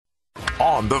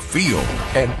on the field,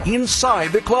 and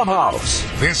inside the clubhouse.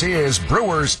 This is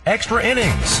Brewers Extra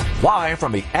Innings. Live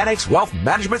from the Annex Wealth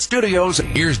Management Studios,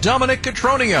 here's Dominic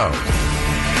Cotroneo.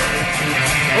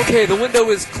 Okay, the window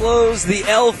is closed. The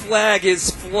L flag is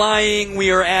flying.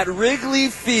 We are at Wrigley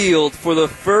Field for the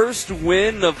first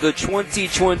win of the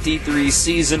 2023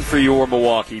 season for your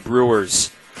Milwaukee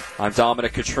Brewers. I'm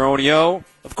Dominic Cotroneo.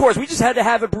 Of course, we just had to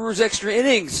have a Brewers Extra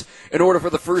Innings in order for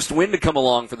the first win to come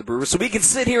along for the Brewers, so we can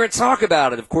sit here and talk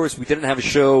about it. Of course, we didn't have a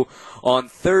show on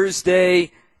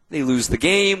Thursday. They lose the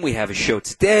game. We have a show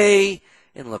today,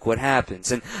 and look what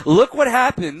happens. And look what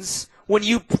happens when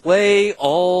you play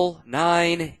all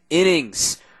 9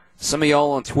 innings. Some of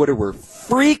y'all on Twitter were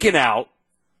freaking out.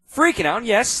 And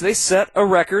yes, they set a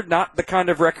record, not the kind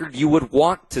of record you would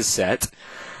want to set,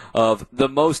 of the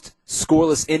most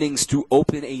scoreless innings to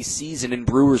open a season in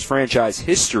Brewers franchise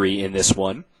history in this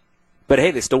one. But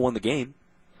hey, they still won the game.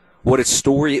 What a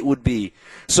story it would be.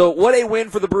 So what a win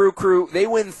for the Brew Crew. They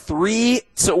win 3-1.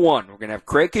 We're going to have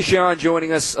Craig Kashan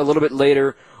joining us a little bit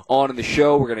later on in the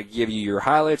show. We're going to give you your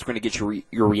highlights. We're going to get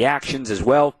your reactions as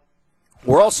well.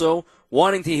 We're also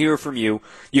wanting to hear from you.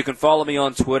 You can follow me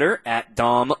on Twitter at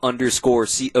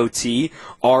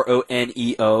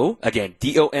Dom_COTRONEO. Again,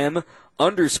 DOM_COTRONEO.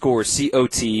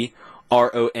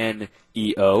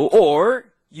 Or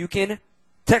you can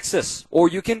text us, or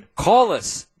you can call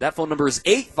us. That phone number is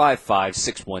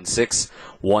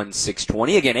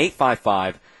 855-616-1620. Again,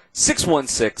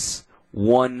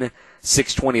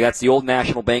 855-616-1620. That's the Old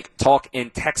National Bank talk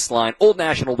and text line. Old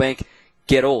National Bank,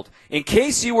 get old. In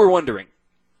case you were wondering,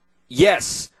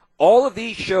 yes, all of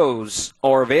these shows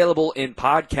are available in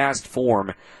podcast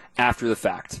form after the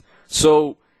fact.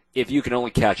 So if you can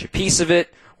only catch a piece of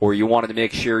it, or you wanted to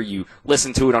make sure you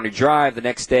listen to it on your drive the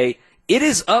next day, it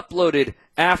is uploaded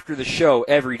after the show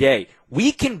every day.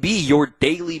 We can be your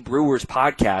daily Brewers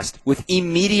podcast with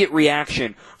immediate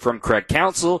reaction from Craig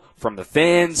Counsell, from the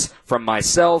fans, from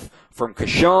myself, from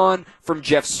Kashan, from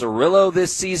Jeff Cirillo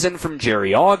this season, from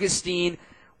Jerry Augustine.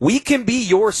 We can be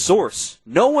your source.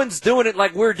 No one's doing it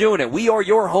like we're doing it. We are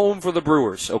your home for the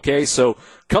Brewers, okay? So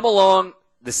come along.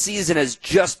 The season has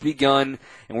just begun,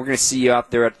 and we're going to see you out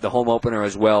there at the home opener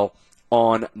as well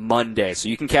on Monday. So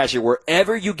you can catch it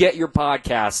wherever you get your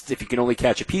podcasts if you can only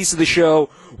catch a piece of the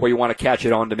show, or you want to catch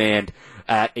it on demand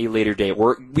at a later date.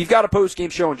 We've got a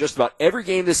post-game show on just about every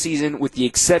game this season with the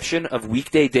exception of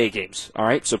weekday day games. All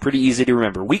right, so pretty easy to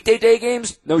remember. Weekday day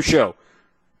games, no show.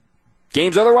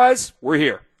 Games otherwise, we're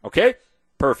here. Okay?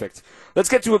 Perfect. Let's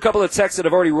get to a couple of texts that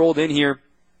have already rolled in here.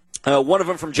 One of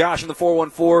them from Josh in the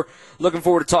 414. Looking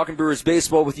forward to talking Brewers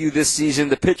baseball with you this season.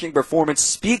 The pitching performance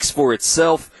speaks for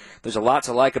itself. There's a lot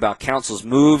to like about Counsell's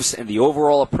moves and the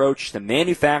overall approach to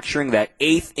manufacturing that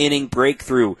 8th inning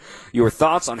breakthrough. Your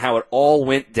thoughts on how it all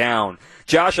went down.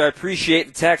 Josh, I appreciate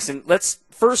the text, and let's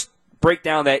first break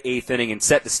down that 8th inning and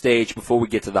set the stage before we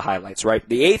get to the highlights, right?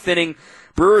 The 8th inning,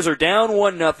 Brewers are down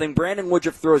 1-0. Brandon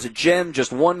Woodruff throws a gem,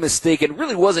 just one mistake. It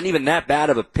really wasn't even that bad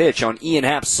of a pitch on Ian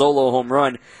Happ's solo home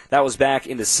run. That was back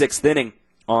in the 6th inning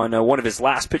on one of his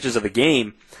last pitches of the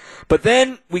game. But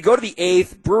then we go to the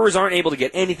 8th. Brewers aren't able to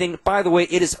get anything. By the way,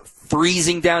 it is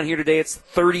freezing down here today. It's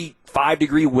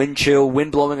 35-degree wind chill,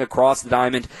 wind blowing across the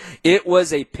diamond. It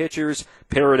was a pitcher's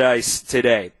paradise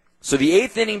today. So the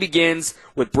 8th inning begins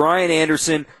with Brian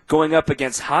Anderson going up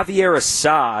against Javier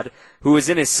Assad, who was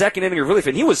in his 2nd inning of relief,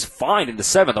 and he was fine in the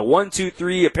 7th. A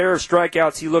 1-2-3, a pair of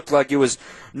strikeouts. He looked like it was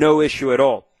no issue at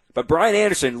all. But Brian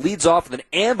Anderson leads off with an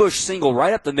ambush single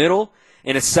right up the middle,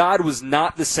 and Assad was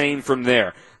not the same from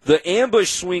there. The ambush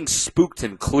swing spooked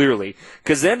him clearly,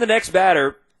 because then the next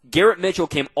batter, Garrett Mitchell,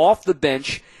 came off the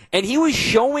bench, and he was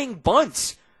showing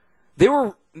bunts. They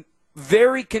were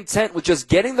very content with just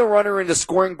getting the runner into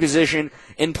scoring position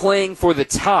and playing for the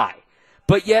tie.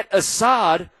 But yet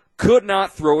Assad could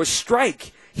not throw a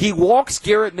strike. He walks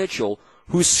Garrett Mitchell,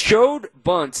 who showed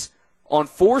bunts on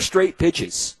 4 straight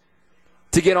pitches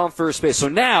to get on first base. So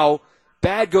now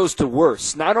bad goes to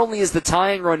worse. Not only is the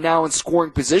tying run now in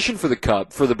scoring position for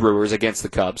the Brewers against the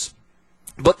Cubs,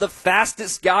 but the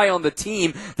fastest guy on the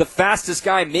team, the fastest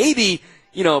guy, maybe,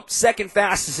 second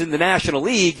fastest in the National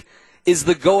League, is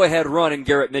the go-ahead run in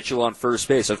Garrett Mitchell on first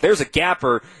base. So if there's a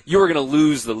gapper, you're going to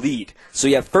lose the lead. So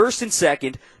you have first and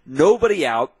second, nobody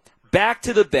out, back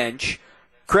to the bench.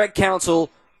 Craig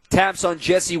Counsell taps on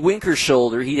Jesse Winker's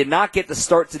shoulder. He did not get the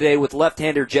start today with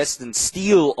left-hander Justin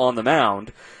Steele on the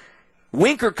mound.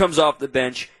 Winker comes off the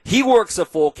bench. He works a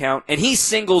full count, and he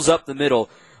singles up the middle.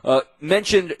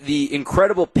 Mentioned the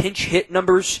incredible pinch hit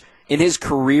numbers in his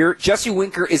career. Jesse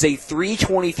Winker is a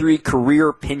 .323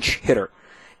 career pinch hitter.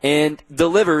 and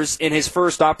delivers in his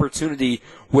first opportunity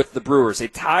with the Brewers.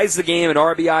 It ties the game, an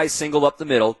RBI single up the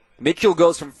middle. Mitchell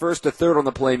goes from first to third on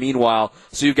the play meanwhile,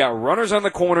 so you've got runners on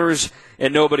the corners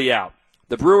and nobody out.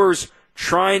 The Brewers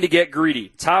trying to get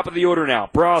greedy. Top of the order now,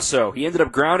 Brasso. He ended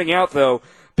up grounding out, though,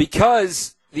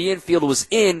 because the infield was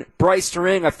in. Bryce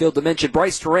Terang, I failed to mention,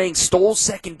 Bryce Terang stole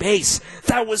second base.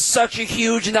 That was such a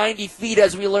huge 90 feet,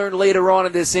 as we learned later on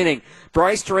in this inning.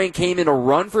 Bryce Terang came in a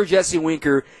run for Jesse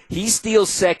Winker. He steals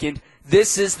second.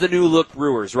 This is the new look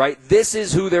Brewers, right? This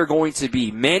is who they're going to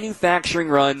be. Manufacturing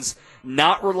runs,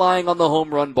 not relying on the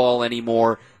home run ball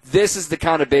anymore. This is the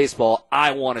kind of baseball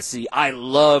I want to see. I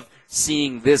love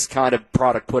seeing this kind of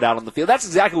product put out on the field. That's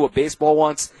exactly what baseball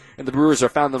wants, and the Brewers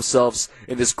have found themselves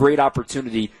in this great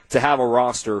opportunity to have a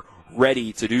roster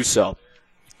ready to do so.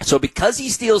 So because he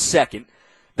steals second,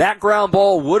 that ground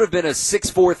ball would have been a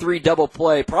 6-4-3 double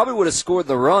play, probably would have scored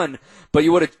the run, but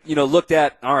you would have, looked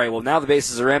at, all right, well, now the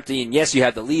bases are empty, and yes, you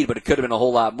had the lead, but it could have been a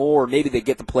whole lot more. Maybe they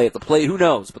get the play at the plate. Who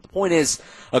knows? But the point is,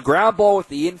 a ground ball with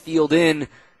the infield in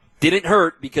didn't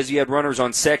hurt because you had runners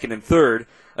on second and third.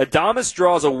 Adames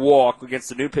draws a walk against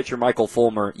the new pitcher, Michael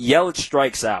Fulmer. Yelich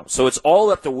strikes out. So it's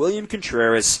all up to William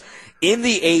Contreras in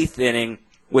the eighth inning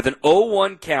with an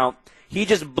 0-1 count. He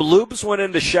just bloops one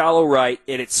into shallow right,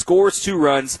 and it scores 2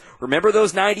 runs. Remember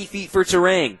those 90 feet for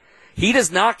Terang. He does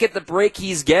not get the break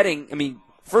he's getting. I mean,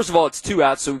 first of all, it's 2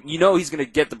 outs, so you know he's going to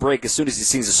get the break as soon as he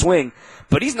sees a swing.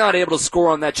 But he's not able to score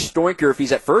on that stoinker if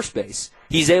he's at first base.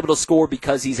 He's able to score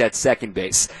because he's at second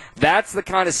base. That's the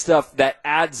kind of stuff that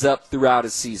adds up throughout a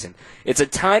season. It's a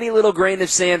tiny little grain of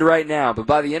sand right now, but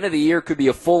by the end of the year, it could be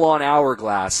a full-on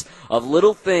hourglass of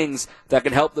little things that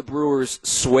can help the Brewers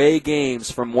sway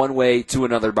games from one way to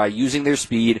another by using their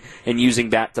speed and using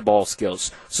bat-to-ball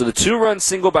skills. So the 2-run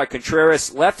single by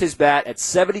Contreras left his bat at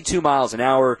 72 miles an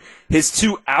hour. His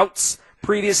 2 outs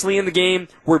previously in the game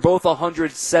were both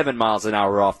 107 miles an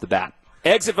hour off the bat.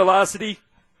 Exit velocity,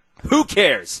 who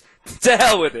cares? To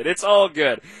hell with it. It's all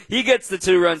good. He gets the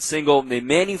 2-run single. They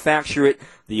manufacture it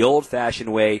the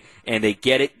old-fashioned way, and they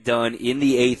get it done in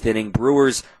the 8th inning.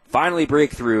 Brewers finally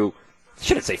break through. I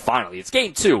shouldn't say finally. It's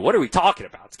game 2. What are we talking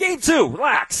about? It's game 2.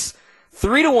 Relax.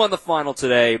 3-1 the final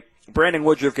today. Brandon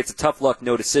Woodruff gets a tough luck,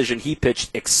 no decision. He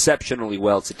pitched exceptionally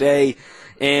well today.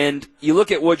 And you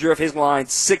look at Woodruff, his line,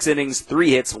 6 innings, 3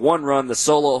 hits, 1 run, the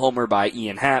solo homer by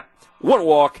Ian Happ, 1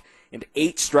 walk, and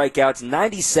 8 strikeouts,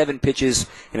 97 pitches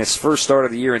in his first start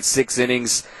of the year in 6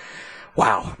 innings.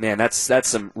 Wow, man, that's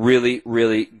some really,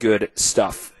 really good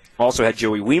stuff. Also had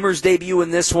Joey Wiemer's debut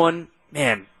in this one.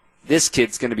 Man, this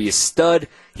kid's going to be a stud.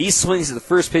 He swings at the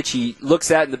first pitch he looks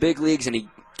at in the big leagues, and he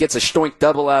gets a stoink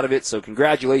double out of it, so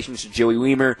congratulations to Joey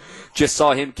Wiemer. Just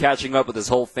saw him catching up with his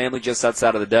whole family just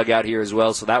outside of the dugout here as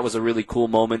well, so that was a really cool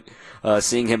moment,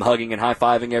 seeing him hugging and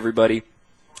high-fiving everybody.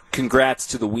 Congrats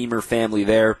to the Wiemer family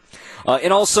there.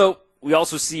 And also, we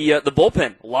also see the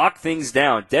bullpen lock things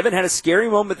down. Devin had a scary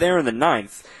moment there in the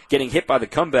 9th, getting hit by the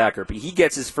comebacker, but he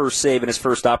gets his first save in his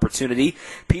first opportunity.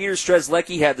 Peter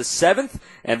Strzelecki had the 7th,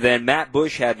 and then Matt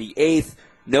Bush had the 8th.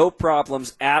 No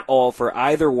problems at all for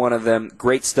either one of them.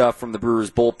 Great stuff from the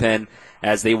Brewers bullpen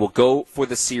as they will go for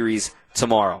the series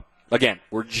tomorrow. Again,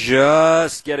 we're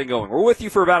just getting going. We're with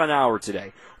you for about an hour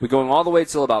today. We're going all the way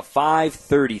till about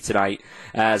 5:30 tonight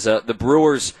as the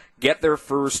Brewers get their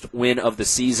first win of the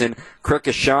season. Kirk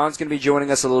Kashan's going to be joining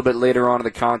us a little bit later on in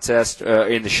the contest,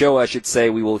 in the show, I should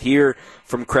say. We will hear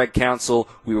from Craig Counsell.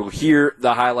 We will hear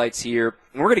the highlights here.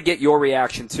 And we're going to get your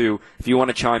reaction, too, if you want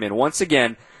to chime in. Once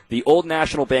again, the Old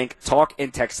National Bank talk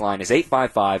and text line is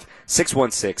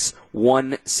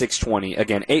 855-616-1620.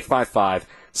 Again,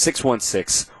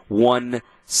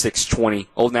 855-616-1620.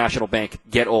 Old National Bank,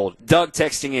 get old. Doug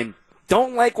texting in,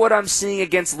 don't like what I'm seeing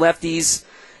against lefties.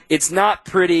 It's not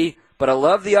pretty, but I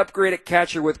love the upgrade at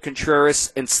catcher with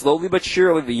Contreras, and slowly but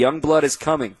surely the young blood is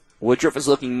coming. Woodruff is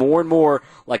looking more and more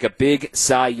like a big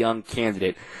Cy Young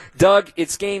candidate. Doug,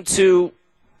 it's game 2.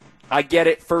 I get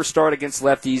it. First start against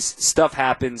lefties. Stuff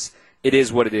happens. It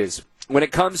is what it is. When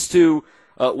it comes to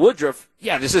Woodruff,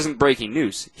 yeah, this isn't breaking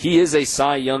news. He is a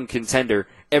Cy Young contender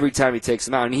every time he takes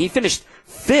him out. And he finished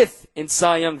 5th in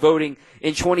Cy Young voting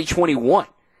in 2021.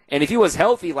 And if he was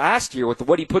healthy last year with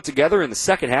what he put together in the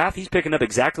second half, he's picking up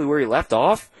exactly where he left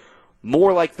off.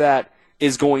 More like that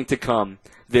is going to come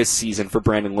this season for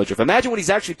Brandon Woodruff. Imagine when he's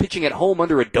actually pitching at home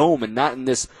under a dome and not in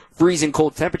this freezing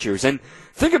cold temperatures. And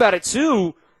think about it,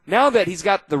 too. Now that he's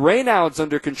got the rainouts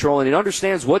under control and he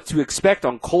understands what to expect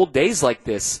on cold days like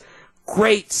this,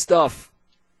 great stuff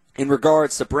in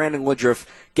regards to Brandon Woodruff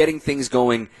getting things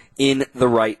going in the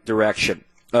right direction.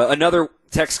 Another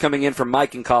text coming in from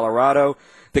Mike in Colorado.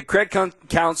 The Craig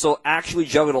Council actually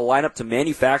juggled a lineup to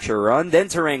manufacture a run, then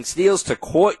to rank steals. To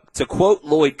quote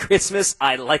Lloyd Christmas,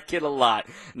 I like it a lot.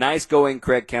 Nice going,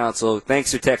 Craig Council.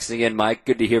 Thanks for texting in, Mike.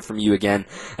 Good to hear from you again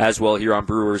as well here on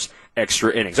Brewers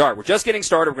Extra Innings. All right, we're just getting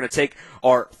started. We're going to take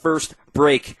our first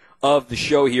break of the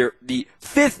show here. The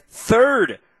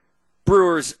third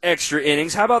Brewers Extra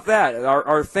Innings. How about that?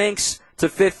 Our thanks to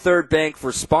Fifth Third Bank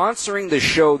for sponsoring the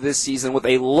show this season with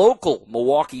a local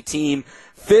Milwaukee team.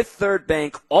 Fifth Third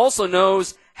Bank also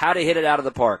knows how to hit it out of the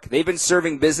park. They've been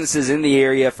serving businesses in the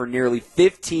area for nearly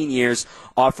 15 years,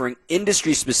 offering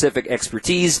industry-specific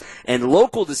expertise and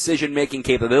local decision-making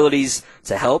capabilities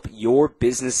to help your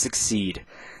business succeed.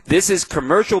 This is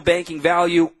commercial banking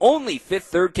value only Fifth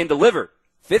Third can deliver.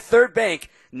 Fifth Third Bank,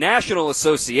 National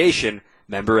Association,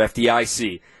 member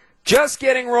FDIC. Just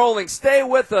getting rolling. Stay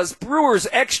with us. Brewers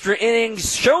Extra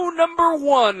Innings, show number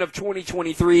 1 of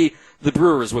 2023. The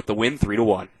Brewers with the win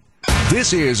 3-1.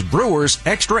 This is Brewers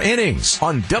Extra Innings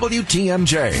on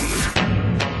WTMJ.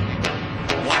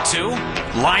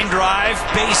 1-2. Line drive,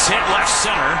 base hit left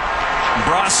center.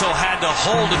 Brasso had to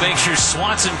hold to make sure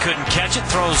Swanson couldn't catch it.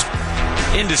 Throws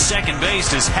into second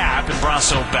base as Happ, and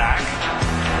Brasso back.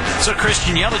 So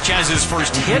Christian Yelich has his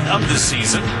first hit of the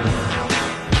season.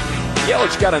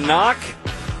 Yelich got a knock.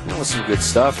 That was some good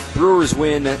stuff. Brewers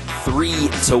win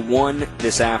 3-1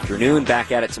 this afternoon.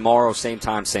 Back at it tomorrow, same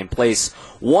time, same place.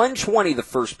 1:20 the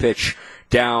first pitch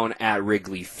down at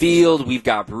Wrigley Field. We've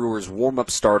got Brewers warm-up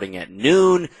starting at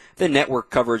noon. The network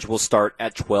coverage will start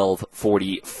at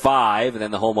 12:45. And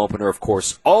then the home opener, of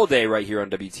course, all day right here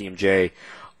on WTMJ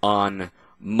on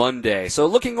Monday. So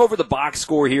looking over the box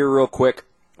score here real quick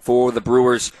for the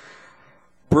Brewers.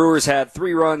 Brewers had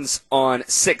 3 runs on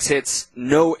 6 hits,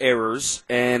 no errors,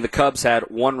 and the Cubs had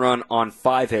 1 run on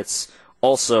 5 hits,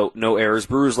 also no errors.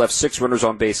 Brewers left 6 runners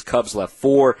on base, Cubs left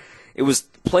 4. It was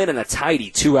played in a tidy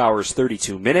 2 hours,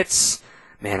 32 minutes.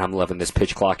 Man, I'm loving this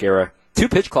pitch clock era. 2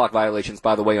 pitch clock violations,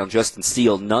 by the way, on Justin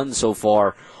Steele, none so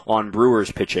far on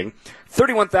Brewers pitching.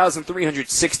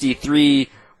 31,363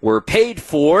 were paid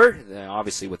for.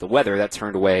 Obviously, with the weather, that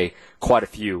turned away quite a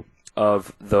few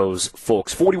of those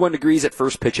folks. 41 degrees at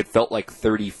first pitch. It felt like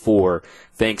 34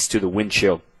 thanks to the wind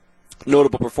chill.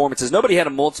 Notable performances. Nobody had a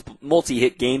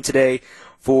multi-hit game today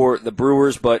for the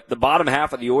Brewers, but the bottom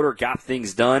half of the order got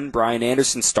things done. Brian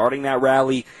Anderson starting that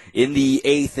rally in the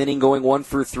 8th inning, going 1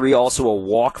 for 3. Also a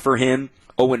walk for him.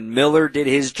 Owen Miller did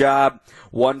his job,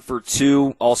 1 for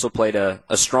 2, also played a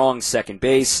strong second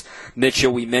base.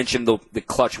 Mitchell, we mentioned the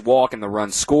clutch walk and the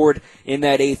run scored in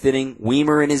that 8th inning.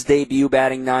 Weimer in his debut,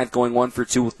 batting 9th, going 1 for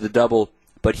 2 with the double,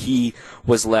 but he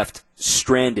was left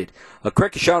stranded.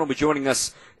 Craig Cotroneo will be joining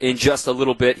us in just a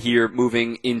little bit here,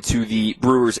 moving into the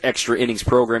Brewers Extra Innings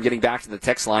program. Getting back to the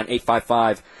text line,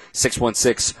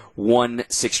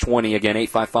 855-616-1620. Again,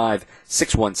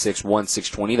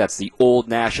 855-616-1620. That's the Old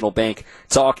National Bank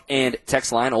talk and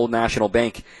text line. Old National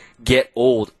Bank, get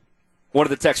old. One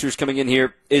of the texters coming in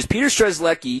here, is Peter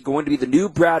Strzelecki going to be the new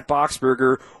Brad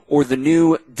Boxberger or the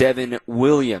new Devin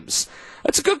Williams?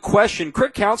 That's a good question.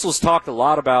 Craig Council's talked a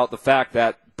lot about the fact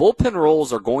that bullpen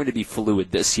roles are going to be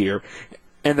fluid this year,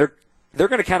 and they're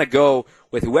going to kind of go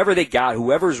with whoever they got,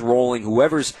 whoever's rolling,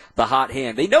 whoever's the hot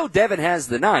hand. They know Devin has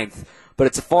the 9th, but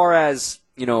as far as,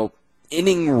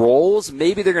 inning roles,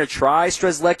 maybe they're going to try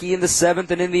Strzelecki in the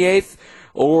 7th and in the 8th,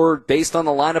 or based on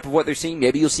the lineup of what they're seeing,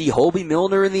 maybe you'll see Hobie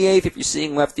Milner in the 8th if you're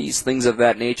seeing lefties, things of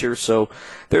that nature. So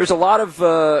there's a lot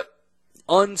of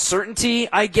uncertainty,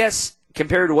 I guess,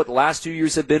 compared to what the last 2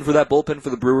 years have been for that bullpen for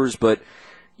the Brewers, but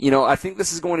I think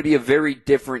this is going to be a very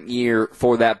different year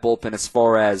for that bullpen as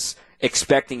far as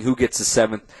expecting who gets the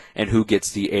 7th and who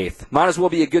gets the 8th. Might as well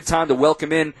be a good time to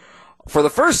welcome in, for the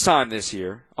first time this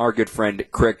year, our good friend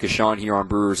Craig Cotroneo here on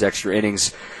Brewers Extra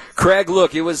Innings. Craig,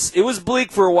 look, it was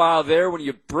bleak for a while there when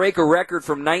you break a record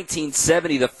from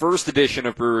 1970, the first edition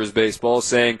of Brewers baseball,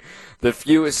 saying the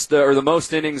fewest or the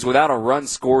most innings without a run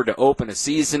scored to open a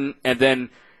season, and then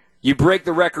you break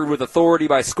the record with authority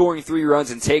by scoring 3 runs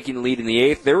and taking the lead in the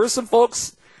 8th. There were some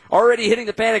folks already hitting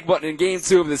the panic button in Game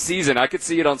 2 of the season. I could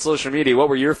see it on social media. What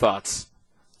were your thoughts?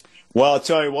 Well, I'll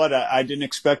tell you what, I didn't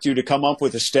expect you to come up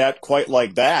with a stat quite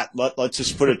like that. Let's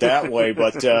just put it that way.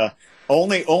 But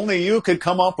only you could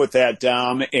come up with that,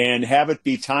 Dom, and have it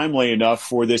be timely enough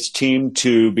for this team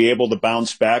to be able to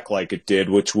bounce back like it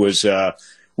did, which was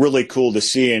really cool to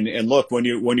see. And look, when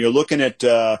you're looking at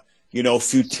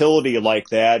futility like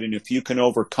that, and if you can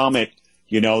overcome it,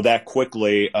 that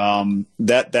quickly,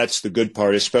 that's the good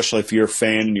part, especially if you're a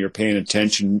fan and you're paying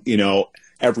attention,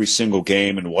 every single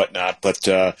game and whatnot. But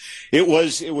it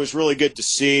was really good to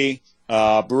see.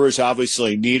 Brewers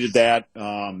obviously needed that.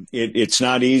 It's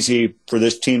not easy for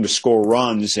this team to score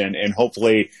runs, and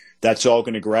hopefully that's all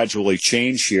going to gradually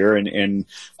change here, and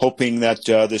hoping that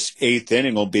this eighth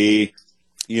inning will be,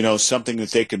 something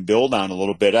that they can build on a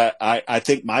little bit. I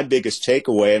think my biggest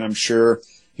takeaway, and I'm sure,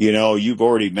 you've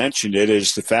already mentioned it,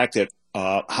 is the fact that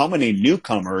how many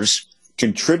newcomers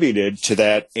contributed to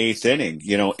that eighth inning.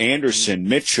 Anderson,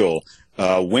 Mitchell,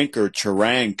 Winker,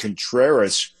 Turang,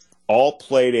 Contreras all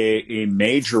played a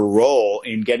major role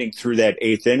in getting through that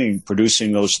eighth inning,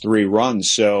 producing those 3 runs.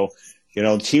 So,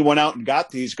 he went out and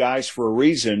got these guys for a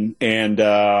reason, and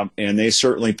they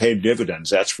certainly paid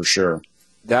dividends, that's for sure.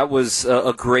 That was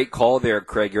a great call there,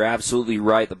 Craig. You're absolutely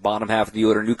right. The bottom half of the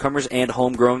order, newcomers and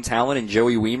homegrown talent, and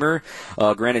Joey Weimer.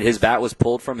 Granted, his bat was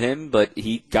pulled from him, but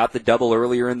he got the double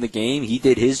earlier in the game. He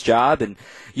did his job. And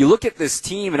you look at this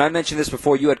team, and I mentioned this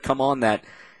before you had come on, that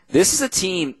this is a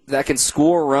team that can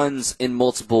score runs in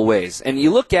multiple ways. And you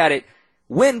look at it,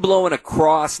 wind blowing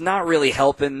across, not really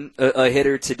helping a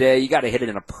hitter today. You got to hit it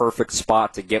in a perfect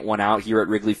spot to get one out here at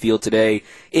Wrigley Field today.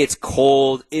 It's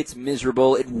cold. It's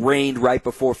miserable. It rained right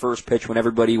before first pitch when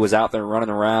everybody was out there running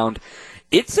around.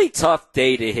 It's a tough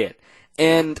day to hit.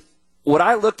 And what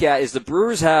I look at is the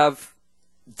Brewers have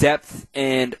depth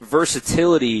and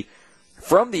versatility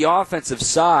from the offensive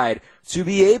side to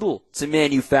be able to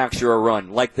manufacture a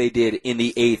run like they did in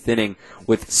the eighth inning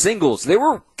with singles. They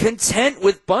were content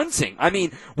with bunting. I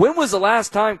mean, when was the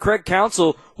last time Craig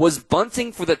Counsell was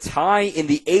bunting for the tie in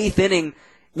the eighth inning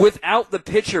without the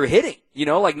pitcher hitting?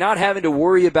 Not having to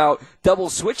worry about double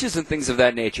switches and things of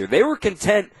that nature. They were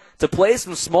content to play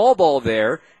some small ball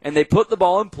there, and they put the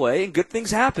ball in play, and good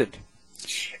things happened.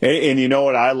 And you know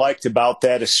what I liked about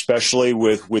that, especially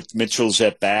with Mitchell's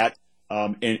at-bat?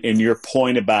 And your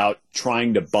point about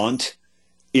trying to bunt,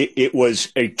 it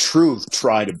was a true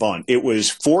try to bunt. It was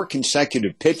 4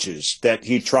 consecutive pitches that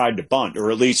he tried to bunt,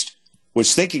 or at least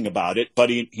was thinking about it, but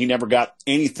he never got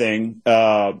anything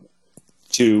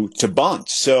to bunt.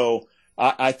 So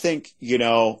I think,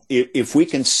 if we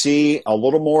can see a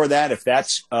little more of that, if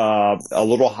that's a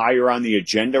little higher on the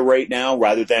agenda right now,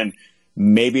 rather than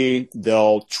maybe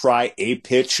they'll try a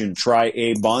pitch and try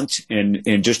a bunt,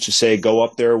 and just to say go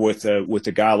up there with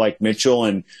a guy like Mitchell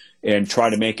and try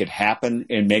to make it happen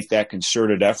and make that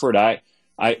concerted effort.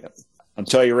 I'll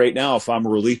tell you right now, if I'm a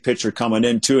relief pitcher coming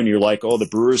in too, and you're like, oh, the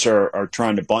Brewers are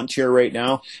trying to bunt here right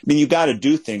now. I mean, you got to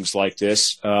do things like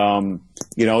this.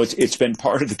 It's been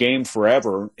part of the game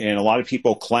forever, and a lot of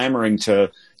people clamoring to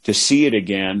see it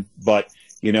again. But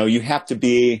you have to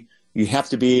be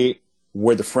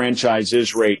where the franchise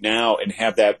is right now and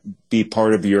have that be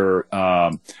part of your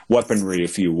weaponry,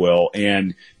 if you will.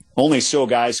 And only so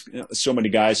many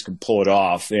guys can pull it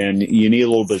off, and you need a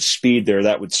little bit of speed there.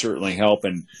 That would certainly help,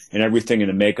 and everything in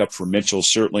the makeup for Mitchell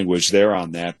certainly was there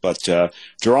on that. But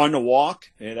drawing the walk,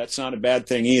 that's not a bad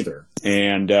thing either.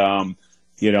 And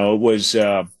it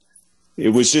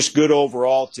was just good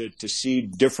overall to see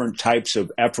different types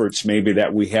of efforts maybe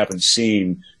that we haven't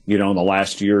seen in the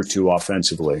last year or two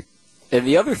offensively. And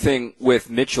the other thing with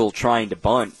Mitchell trying to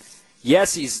bunt,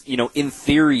 yes, he's, in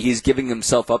theory, he's giving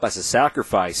himself up as a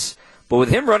sacrifice. But with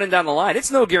him running down the line, it's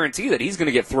no guarantee that he's going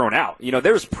to get thrown out.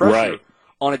 There's pressure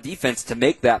on a defense to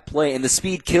make that play, and the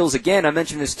speed kills again. I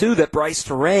mentioned this too, that Bryce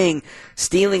Turang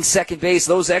stealing second base,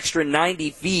 those extra 90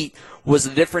 feet was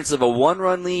the difference of a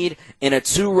 1-run lead and a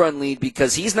 2-run lead,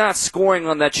 because he's not scoring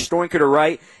on that Stoinker to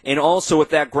right, and also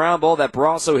with that ground ball that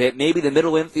Brasso hit, maybe the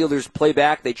middle infielders play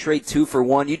back, they trade 2 for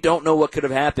 1. You don't know what could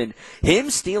have happened.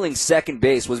 Him stealing second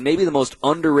base was maybe the most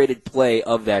underrated play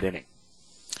of that inning.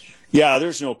 Yeah,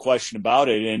 there's no question about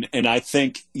it, and I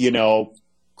think,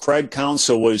 Craig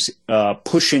Counsell was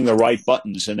pushing the right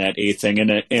buttons in that eighth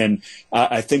inning, and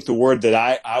I think the word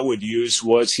that I would use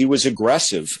was he was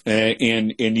aggressive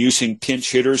in using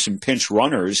pinch hitters and pinch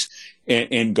runners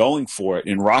and going for it.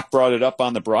 And Rock brought it up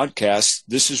on the broadcast.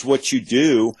 This is what you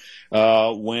do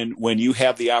when you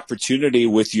have the opportunity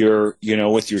with your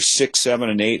 6, 7,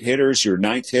 and 8 hitters, your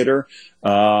 9th hitter,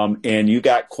 and you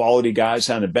got quality guys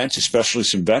on the bench, especially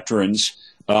some veterans.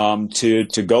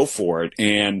 To go for it,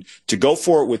 and to go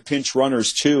for it with pinch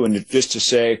runners too, and just to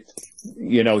say,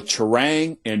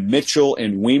 Turang and Mitchell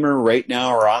and Weimer right now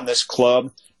are on this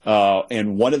club,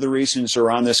 and one of the reasons they're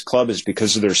on this club is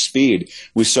because of their speed.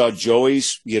 We saw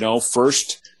Joey's,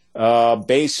 first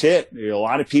base hit. A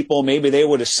lot of people, maybe they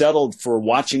would have settled for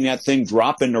watching that thing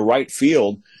drop into right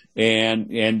field,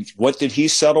 and what did he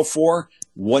settle for?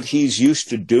 What he's used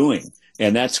to doing.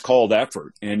 And that's called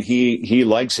effort. And he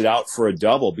legs it out for a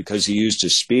double because he used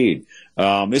his speed.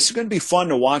 This is going to be fun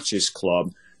to watch this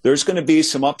club. There's going to be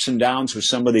some ups and downs with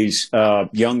some of these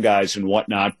young guys and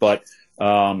whatnot, but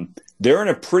they're in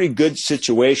a pretty good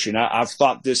situation. I've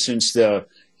thought this since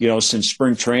since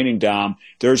spring training, Dom.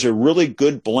 There's a really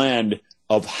good blend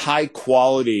of high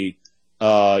quality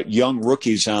young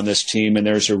rookies on this team, and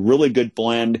there's a really good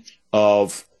blend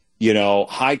of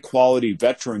high quality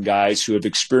veteran guys who have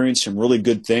experienced some really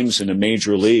good things in the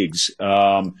major leagues.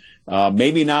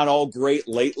 Maybe not all great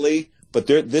lately, but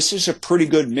this is a pretty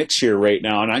good mix here right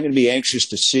now, and I'm going to be anxious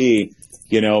to see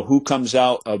who comes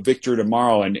out victor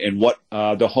tomorrow and what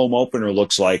the home opener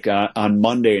looks like on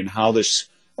Monday, and how this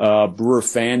Brewer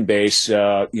fan base,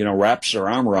 wraps their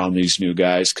arm around these new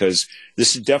guys, because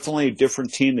this is definitely a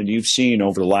different team than you've seen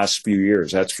over the last few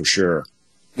years. That's for sure.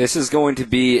 This is going to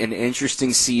be an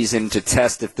interesting season to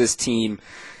test if this team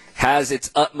has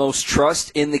its utmost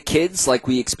trust in the kids like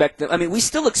we expect them. I mean, we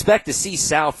still expect to see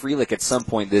Sal Frelick at some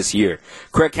point this year.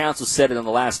 Craig Counsell said it on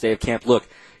the last day of camp. Look,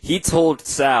 he told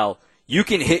Sal, you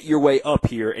can hit your way up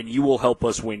here, and you will help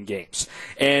us win games.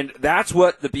 And that's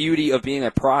what the beauty of being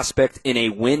a prospect in a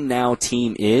win-now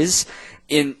team is.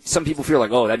 And some people feel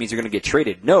like, oh, that means you're going to get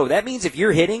traded. No, that means if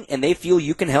you're hitting and they feel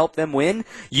you can help them win,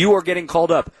 you are getting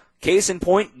called up. Case in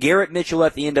point, Garrett Mitchell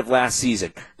at the end of last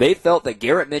season. They felt that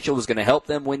Garrett Mitchell was going to help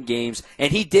them win games,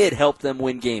 and he did help them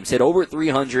win games. Hit over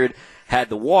 300, had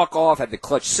the walk-off, had the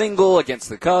clutch single against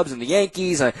the Cubs and the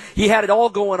Yankees. He had it all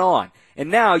going on.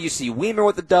 And now you see Weimer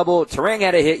with the double. Turang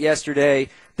had a hit yesterday.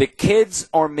 The kids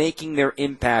are making their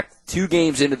impact 2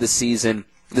 games into the season.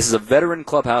 This is a veteran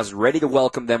clubhouse ready to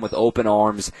welcome them with open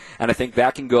arms, and I think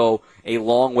that can go a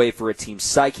long way for a team's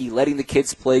psyche, letting the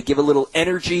kids play, give a little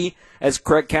energy, as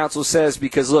Craig Counsell says,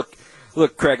 because look,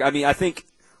 Craig, I mean, I think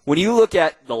when you look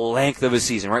at the length of a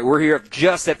season, right, we're here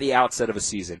just at the outset of a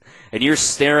season, and you're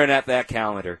staring at that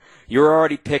calendar. You're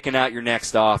already picking out your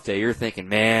next off day. You're thinking,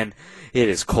 man, it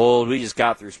is cold. We just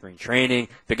got through spring training.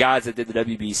 The guys that did the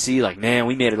WBC, like, man,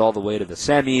 we made it all the way to the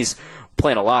semis,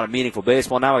 playing a lot of meaningful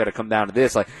baseball. Now I got to come down to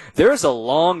this. Like, there's a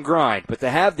long grind, but to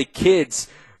have the kids,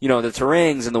 the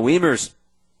Turangs and the Weimers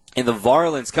and the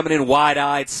Varlins coming in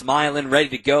wide-eyed, smiling, ready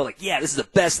to go, like, yeah, this is the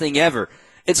best thing ever.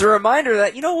 It's a reminder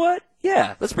that, you know what?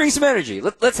 Yeah, let's bring some energy.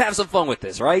 Let's have some fun with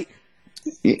this, right?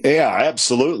 Yeah,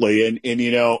 absolutely. And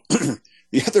the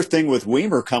other thing with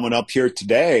Weimer coming up here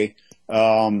today,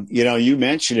 you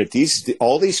mentioned it.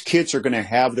 All these kids are going to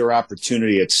have their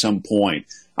opportunity at some point.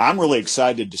 I'm really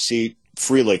excited to see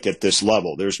Frelick at this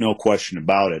level. There's no question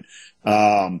about it.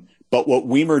 But what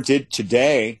Weimer did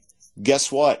today,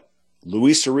 guess what?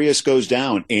 Luis Arias goes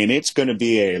down, and it's going to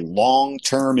be a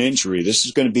long-term injury. This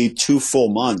is going to be 2 full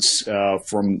months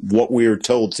from what we were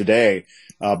told today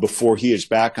before he is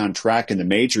back on track in the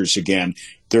majors again.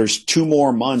 There's 2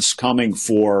 more months coming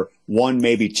for 1,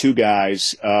 maybe 2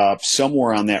 guys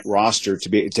somewhere on that roster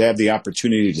to have the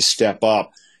opportunity to step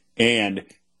up, and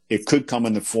it could come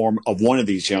in the form of one of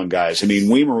these young guys. I mean,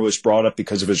 Weimer was brought up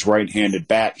because of his right-handed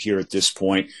bat here at this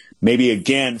point. Maybe,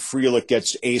 again, Frelick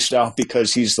gets aced out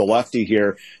because he's the lefty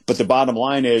here. But the bottom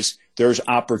line is there's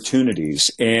opportunities.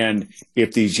 And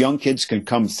if these young kids can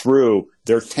come through,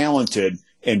 they're talented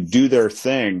and do their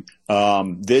thing.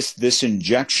 This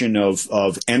injection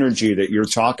of energy that you're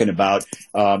talking about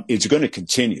is going to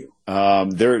continue.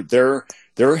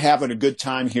 They're having a good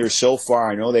time here so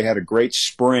far. I know they had a great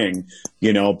spring,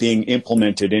 being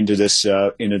implemented into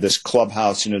this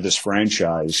clubhouse, into this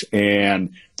franchise.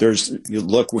 And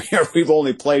we've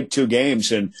only played 2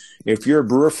 games, and if you're a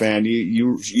Brewer fan,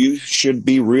 you should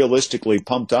be realistically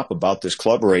pumped up about this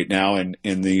club right now and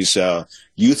these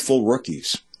youthful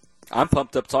rookies. I'm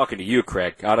pumped up talking to you,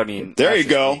 Craig. I mean, there you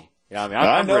go. Me. Yeah, I mean,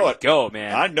 I'm ready to go,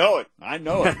 man. I know it.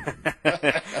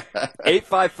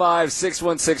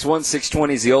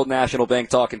 855-616-1620 is the Old National Bank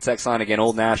talking text line. Again,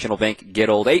 Old National Bank, get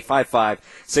old.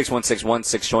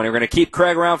 855-616-1620. We're going to keep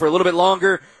Craig around for a little bit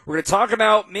longer. We're going to talk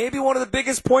about maybe one of the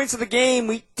biggest points of the game.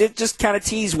 We did just kind of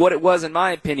tease what it was, in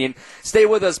my opinion. Stay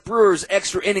with us. Brewers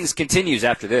Extra Innings continues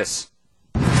after this.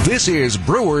 This is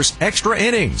Brewers Extra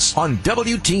Innings on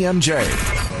WTMJ.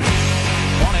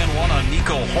 1-1 on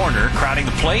Nico Horner, crowding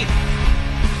the plate.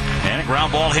 And a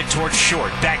ground ball hit towards short.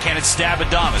 Backhanded stab.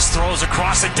 Adames throws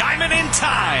across the diamond in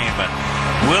time.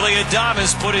 Willie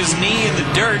Adames put his knee in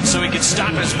the dirt so he could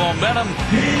stop his momentum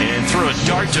and threw a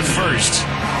dart to first.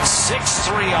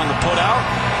 6-3 on the putout.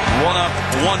 1 up,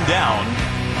 1 down.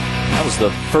 That was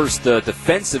the first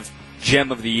defensive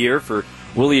gem of the year for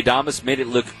Willie Adames. Made it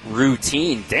look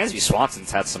routine. Dansby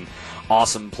Swanson's had some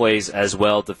awesome plays as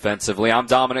well defensively. I'm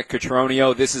Dominic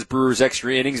Cotroneo. This is Brewers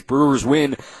Extra Innings. Brewers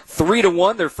win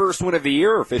 3-1, their first win of the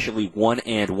year, officially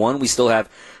 1-1. We still have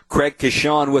Craig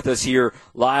Kishon with us here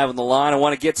live on the line. I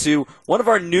want to get to one of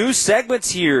our new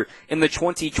segments here in the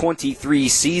 2023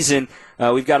 season.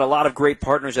 We've got a lot of great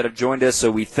partners that have joined us,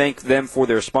 so we thank them for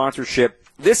their sponsorship.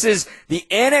 This is the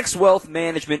Annex Wealth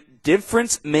Management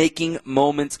difference-making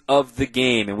moment of the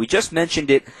game. And we just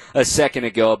mentioned it a second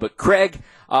ago. But, Craig,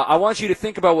 I want you to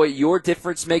think about what your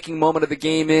difference-making moment of the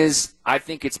game is. I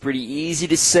think it's pretty easy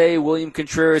to say William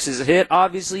Contreras is a hit,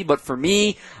 obviously. But for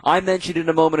me, I mentioned it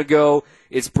a moment ago,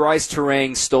 it's Bryce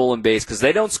Terang's stolen base. Because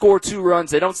they don't score 2 runs.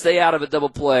 They don't stay out of a double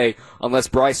play unless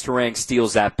Bryce Terang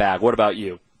steals that bag. What about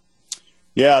you?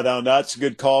 Yeah, no, that's a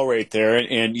good call right there.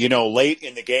 And you know, late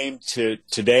in the game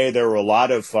today, there were a lot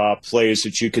of plays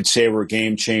that you could say were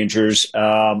game changers.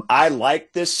 I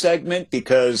like this segment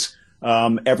because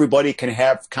everybody can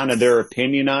have kind of their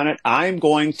opinion on it. I'm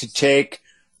going to take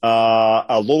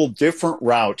a little different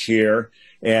route here,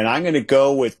 and I'm going to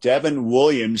go with Devin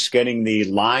Williams getting the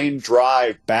line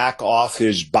drive back off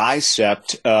his bicep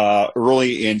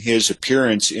early in his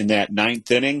appearance in that 9th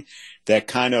inning. That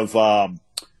kind of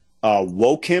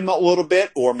woke him a little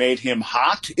bit, or made him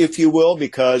hot, if you will,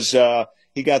 because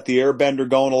he got the airbender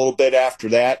going a little bit after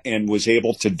that and was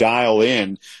able to dial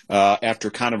in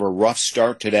after kind of a rough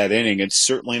start to that inning. It's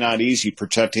certainly not easy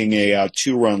protecting a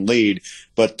 2-run lead,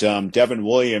 but Devin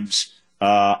Williams,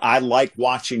 I like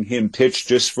watching him pitch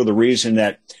just for the reason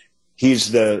that he's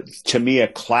to me, a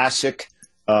classic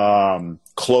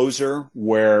closer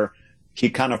where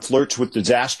he kind of flirts with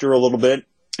disaster a little bit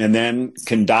and then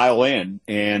can dial in.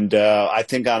 And I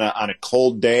think on a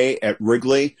cold day at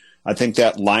Wrigley, I think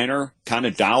that liner kind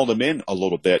of dialed him in a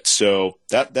little bit. So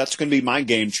that's going to be my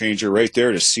game changer right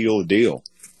there to seal the deal.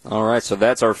 All right, so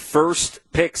that's our first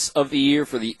picks of the year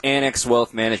for the Annex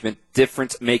Wealth Management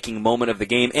difference-making moment of the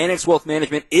game. Annex Wealth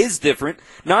Management is different,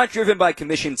 not driven by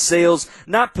commission sales,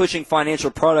 not pushing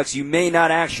financial products you may not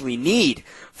actually need.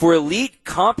 For elite,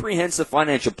 comprehensive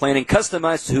financial planning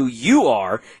customized to who you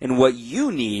are and what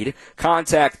you need,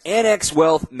 contact Annex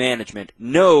Wealth Management.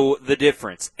 Know the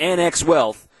difference.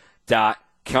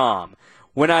 AnnexWealth.com.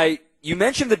 You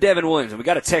mentioned the Devin Williams, and we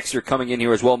got a texter coming in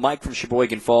here as well. Mike from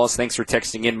Sheboygan Falls. Thanks for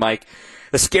texting in, Mike.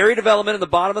 A scary development in the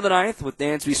bottom of the 9th with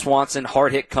Dansby Swanson,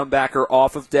 hard-hit comebacker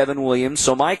off of Devin Williams.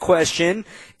 So my question,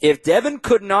 if Devin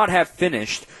could not have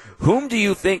finished, whom do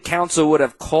you think Counsell would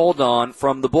have called on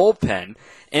from the bullpen?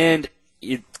 And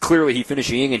clearly he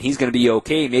finishing, and he's going to be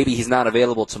okay. Maybe he's not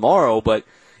available tomorrow, but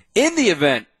in the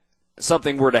event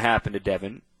something were to happen to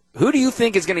Devin, who do you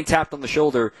think is getting tapped on the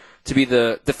shoulder to be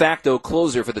the de facto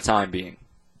closer for the time being?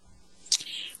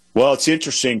 Well, it's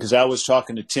interesting because I was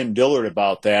talking to Tim Dillard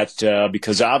about that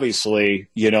because obviously,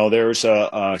 you know, there's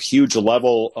a huge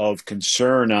level of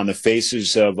concern on the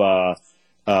faces of the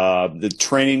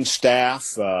training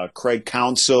staff, Craig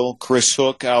Counsell, Chris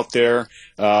Hook out there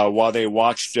while they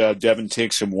watched Devin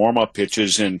take some warm-up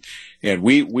pitches. And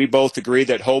we both agree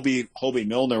that Hobie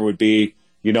Milner would be,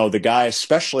 you know, the guy,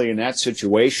 especially in that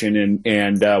situation,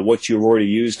 and what you've already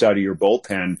used out of your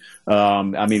bullpen.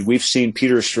 I mean, we've seen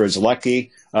Peter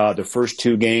Strzelecki the first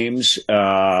 2 games.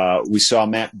 We saw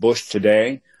Matt Bush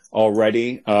today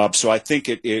already. So I think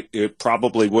it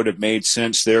probably would have made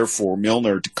sense there for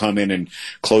Milner to come in and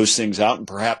close things out, and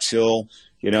perhaps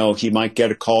he might get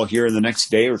a call here in the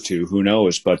next day or 2. Who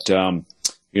knows? But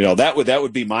that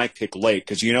would be my pick late,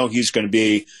 because he's going to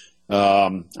be.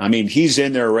 He's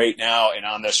in there right now and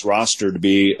on this roster to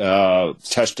be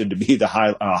tested to be the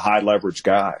high leverage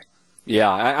guy. Yeah,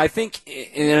 I think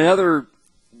in another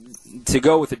to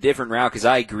go with a different route, because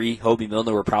I agree, Hobie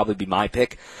Milner would probably be my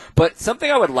pick. But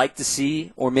something I would like to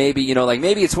see, or maybe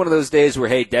maybe it's one of those days where,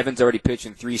 hey, Devin's already pitched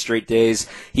in 3 straight days,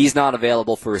 he's not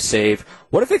available for a save.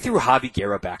 What if they threw Javi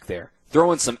Guerra back there?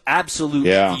 Throwing some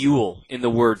absolute fuel, in the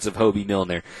words of Hobie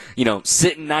Milner.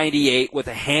 Sitting 98 with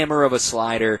a hammer of a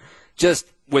slider, just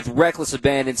with reckless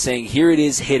abandon saying, here it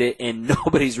is, hit it, and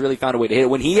nobody's really found a way to hit it.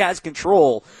 When he has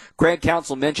control, Craig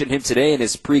Counsell mentioned him today in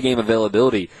his pregame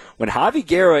availability. When Javi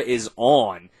Guerra is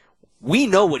on, we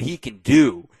know what he can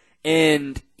do.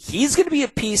 And he's going to be a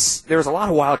piece. There's a lot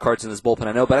of wild cards in this bullpen,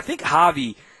 I know, but I think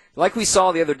Javi, like we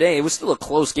saw the other day, it was still a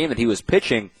close game that he was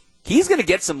pitching. He's going to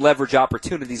get some leverage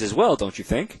opportunities as well, don't you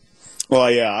think? Well,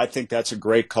 yeah, I think that's a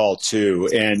great call too,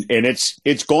 and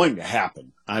it's going to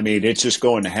happen. I mean, it's just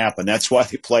going to happen. That's why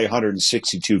they play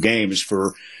 162 games,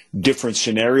 for different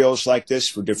scenarios like this,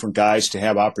 for different guys to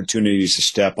have opportunities to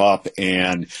step up,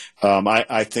 and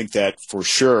I think that for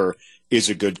sure is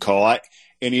a good call.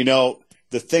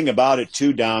 The thing about it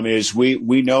too, Dom, is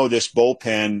we know this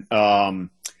bullpen.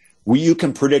 you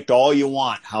can predict all you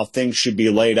want how things should be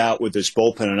laid out with this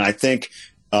bullpen. And I think,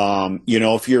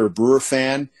 if you're a Brewer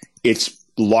fan, it's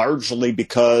largely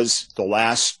because the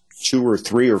last 2 or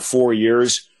 3 or 4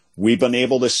 years, we've been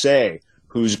able to say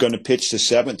who's going to pitch the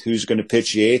 7th, who's going to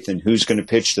pitch the 8th, and who's going to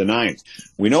pitch the 9th.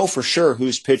 We know for sure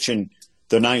who's pitching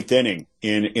the 9th inning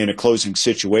in a closing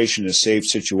situation, a safe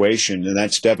situation, and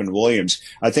that's Devin Williams.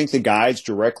 I think the guys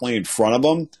directly in front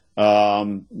of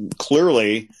him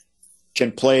clearly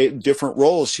can play different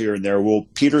roles here and there. Will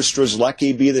Peter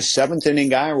Strzelecki be the 7th inning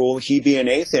guy, or will he be an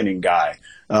 8th inning guy,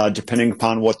 depending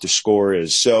upon what the score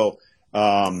is? So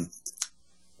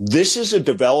this is a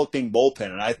developing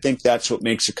bullpen, and I think that's what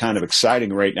makes it kind of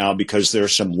exciting right now, because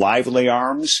there's some lively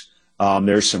arms,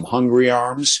 there's some hungry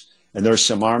arms, and there's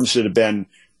some arms that have been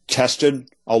tested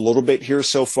a little bit here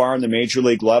so far in the major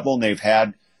league level, and they've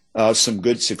had some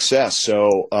good success.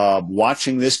 So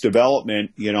watching this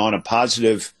development, in a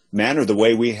positive manner, the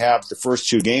way we have the first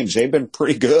 2 games, they've been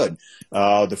pretty good,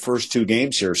 the first 2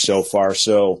 games here so far.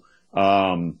 So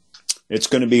it's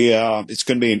going to be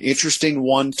an interesting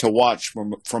one to watch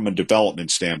from a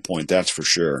development standpoint. That's for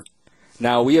sure.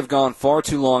 Now, we have gone far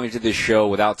too long into this show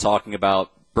without talking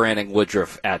about Brandon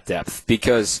Woodruff at depth,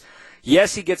 because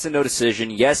yes, he gets a no decision.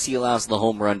 Yes, he allows the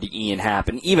home run to Ian Happ,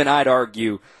 and even I'd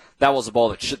argue that was a ball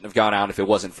that shouldn't have gone out if it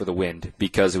wasn't for the wind,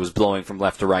 because it was blowing from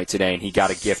left to right today, and he got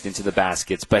a gift into the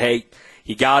baskets. But hey,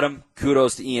 he got him.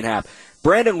 Kudos to Ian Happ.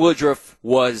 Brandon Woodruff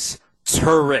was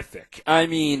terrific. I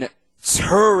mean,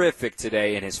 terrific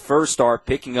today in his first start,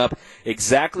 picking up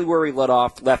exactly where he left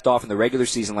off in the regular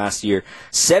season last year.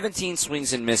 17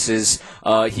 swings and misses.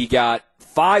 He got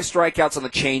 5 strikeouts on the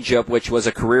changeup, which was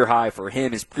a career high for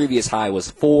him. His previous high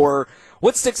was 4.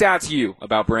 What sticks out to you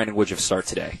about Brandon Woodruff's start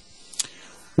today?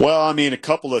 Well, a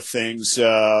couple of things.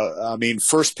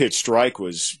 First pitch strike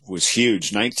was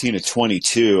huge, 19 of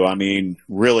 22.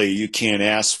 Really, you can't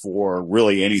ask for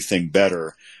really anything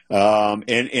better. And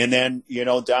then,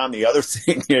 Dom, the other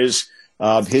thing is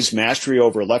his mastery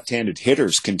over left-handed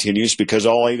hitters continues, because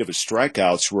all 8 of his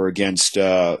strikeouts were against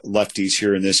lefties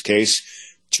here in this case,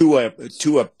 to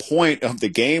a point of the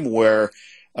game where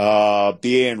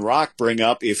BA and Rock bring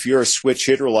up, if you're a switch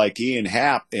hitter like Ian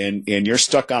Happ and you're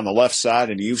stuck on the left side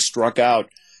and you've struck out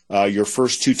your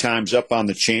first 2 times up on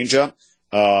the changeup,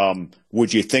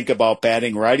 would you think about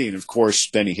batting righty? And of course,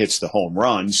 then he hits the home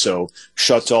run, so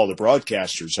shuts all the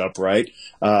broadcasters up, right?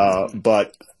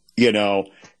 But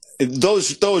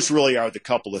those really are the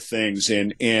couple of things.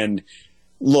 And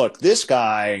look, this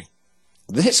guy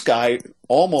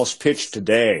almost pitched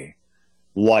today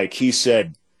like he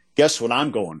said, guess what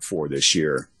I'm going for this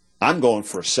year? I'm going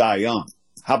for a Cy Young.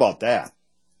 How about that?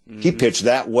 Mm-hmm. He pitched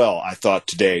that well, I thought,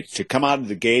 today. To come out of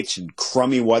the gates in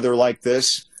crummy weather like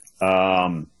this,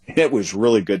 it was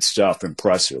really good stuff.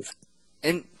 Impressive.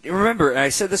 And remember, I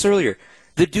said this earlier,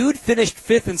 the dude finished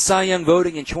 5th in Cy Young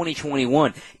voting in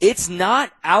 2021. It's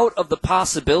not out of the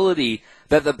possibility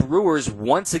that the Brewers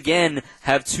once again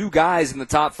have 2 guys in the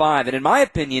top 5. And in my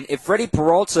opinion, if Freddie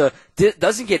Peralta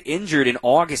doesn't get injured in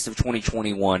August of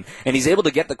 2021 and he's able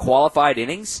to get the qualified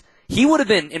innings, he would have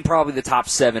been in probably the top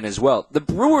 7 as well. The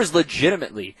Brewers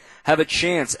legitimately have a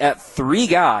chance at 3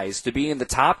 guys to be in the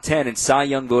top 10 in Cy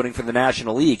Young voting for the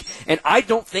National League. And I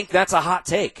don't think that's a hot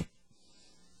take.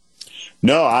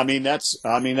 No, that's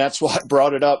why I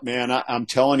brought it up, man. I'm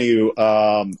telling you,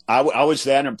 I was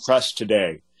that impressed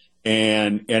today.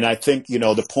 And I think,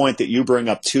 the point that you bring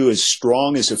up too, as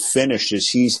strong as a finish as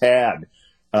he's had,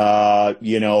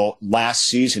 last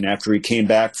season after he came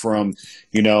back from,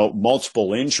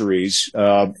 multiple injuries,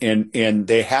 and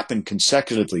they happened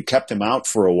consecutively, kept him out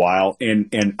for a while,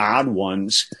 and odd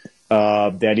ones,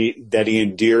 that he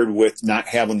endeared with not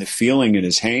having the feeling in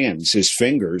his hands, his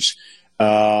fingers,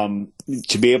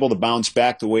 to be able to bounce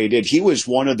back the way he did. He was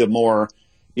one of the more,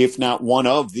 if not one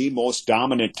of the most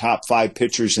dominant top 5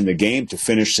 pitchers in the game to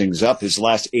finish things up. His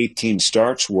last 18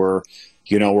 starts were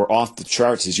off the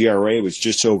charts. His ERA was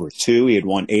just over 2. He had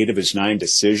won 8 of his 9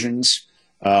 decisions.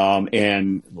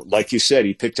 And like you said,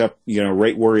 he picked up,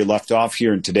 right where he left off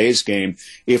here in today's game,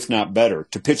 if not better.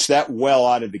 To pitch that well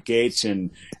out of the gates, and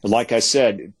like I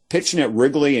said, pitching at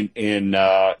Wrigley in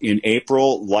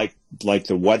April, like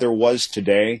the weather was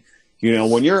today,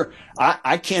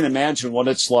 I can't imagine what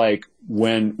it's like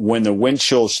when the wind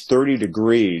chill's 30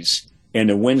 degrees and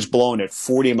the wind's blowing at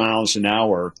 40 miles an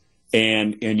hour,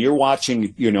 and you're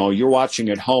watching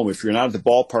at home. If you're not at the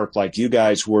ballpark like you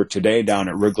guys were today down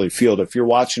at Wrigley Field, if you're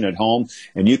watching at home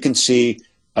and you can see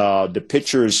the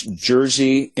pitcher's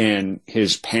jersey and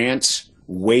his pants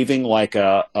waving like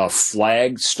a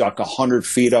flag stuck 100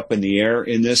 feet up in the air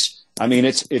in this,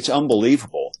 it's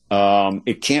unbelievable.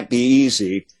 It can't be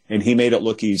easy, and he made it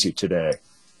look easy today.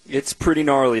 It's pretty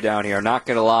gnarly down here, I'm not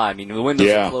going to lie. I mean, the windows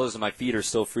are closed and my feet are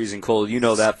still freezing cold. You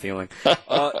know that feeling.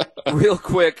 Real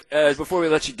quick, before we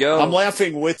let you go. I'm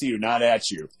laughing with you, not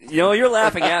at you. You know, you're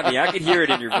laughing at me. I can hear it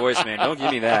in your voice, man. Don't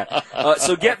give me that.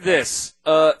 So get this.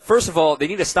 First of all, they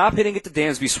need to stop hitting it to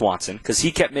Dansby Swanson because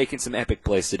he kept making some epic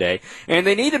plays today. And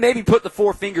they need to maybe put the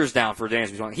 4 fingers down for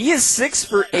Dansby Swanson. He is 6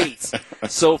 for 8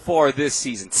 so far this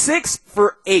season. 6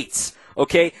 for 8.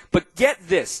 Okay? But get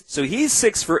this. So he's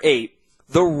 6 for 8.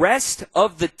 The rest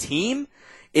of the team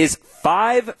is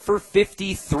 5 for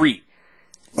 53.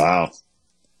 Wow.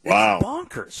 That's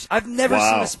bonkers. I've never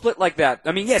seen a split like that.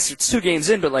 I mean, yes, it's 2 games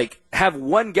in, but, like, have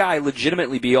one guy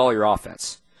legitimately be all your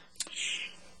offense.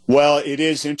 Well, it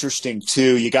is interesting,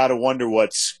 too. You got to wonder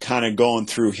what's kind of going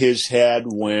through his head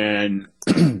when,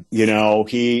 you know,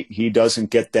 he doesn't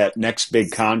get that next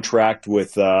big contract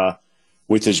with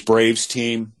his Braves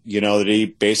team, you know, that he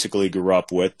basically grew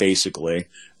up with,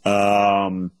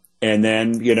 and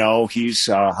then, you know, he's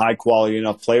a high-quality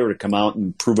enough player to come out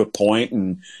and prove a point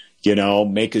and, you know,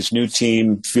 make his new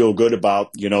team feel good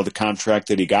about, you know, the contract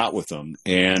that he got with them.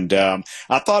 And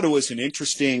I thought it was an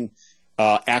interesting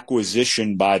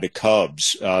acquisition by the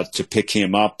Cubs to pick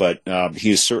him up, but he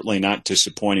is certainly not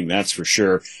disappointing, that's for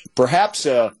sure. Perhaps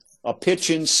a pitch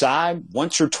inside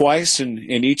once or twice in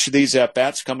each of these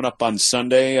at-bats coming up on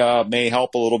Sunday may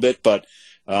help a little bit, but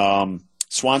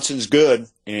Swanson's good,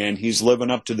 and he's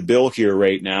living up to the bill here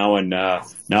right now. And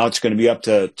now it's going to be up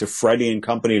to Freddie and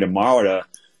company tomorrow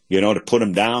to put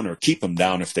him down or keep him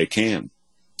down if they can.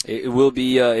 It will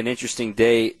be an interesting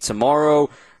day tomorrow.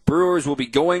 Brewers will be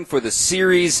going for the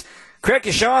series. Craig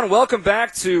Kashan, welcome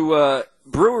back to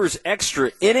Brewers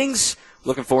Extra Innings.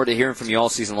 Looking forward to hearing from you all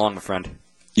season long, my friend.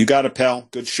 You got it, pal.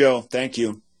 Good show. Thank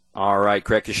you. All right,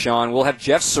 Craig Kashan. We'll have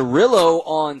Jeff Cirillo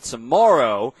on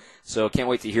tomorrow. So can't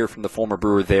wait to hear from the former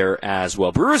Brewer there as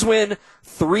well. Brewers win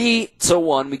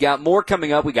 3-1. We got more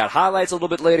coming up. We got highlights a little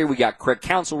bit later. We got Craig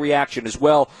Counsell reaction as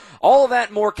well. All of that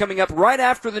and more coming up right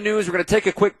after the news. We're going to take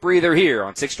a quick breather here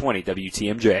on 620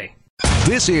 WTMJ.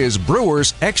 This is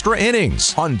Brewers Extra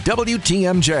Innings on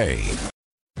WTMJ.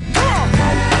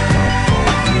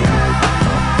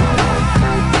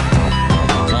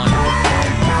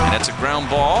 And it's a ground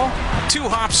ball. 2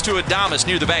 hops to Adames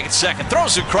near the bag at second.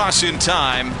 Throws across in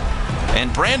time.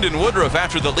 And Brandon Woodruff,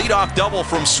 after the leadoff double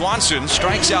from Swanson,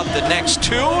 strikes out the next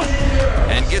 2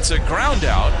 and gets a ground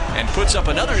out and puts up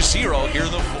another 0 here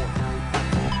in the 4th.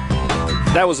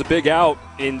 That was a big out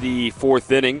in the 4th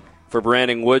inning for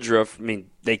Brandon Woodruff. I mean,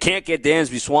 they can't get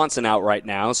Dansby Swanson out right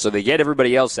now, so they get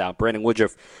everybody else out. Brandon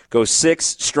Woodruff goes 6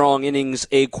 strong innings,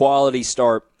 a quality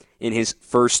start in his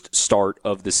first start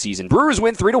of the season. Brewers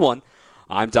win 3-1.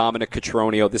 I'm Dominic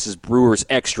Cotroneo. This is Brewers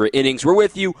Extra Innings. We're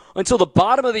with you until the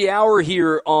bottom of the hour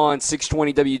here on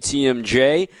 620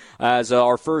 WTMJ as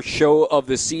our first show of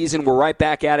the season. We're right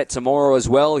back at it tomorrow as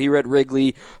well here at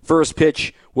Wrigley. First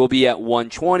pitch will be at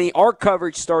 1:20. Our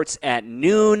coverage starts at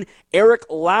noon. Eric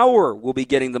Lauer will be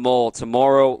getting the mall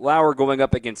tomorrow. Lauer going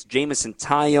up against Jamison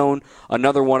Tyone,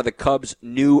 another one of the Cubs'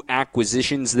 new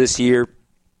acquisitions this year.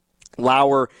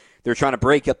 Lauer, they're trying to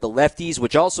break up the lefties,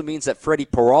 which also means that Freddie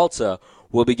Peralta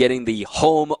will be getting the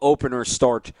home opener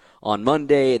start on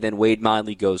Monday. Then Wade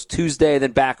Miley goes Tuesday.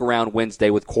 Then back around Wednesday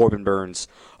with Corbin Burns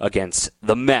against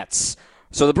the Mets.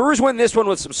 So the Brewers win this one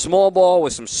with some small ball,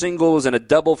 with some singles and a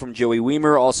double from Joey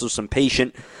Wiemer. Also some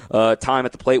patient time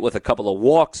at the plate with a couple of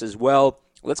walks as well.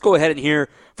 Let's go ahead and hear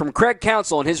from Craig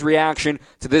Counsell and his reaction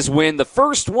to this win, the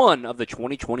first one of the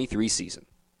 2023 season.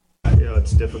 Yeah,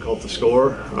 it's difficult to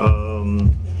score.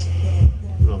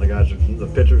 The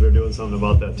pitchers are doing something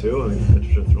about that too. I think the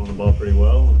pitchers are throwing the ball pretty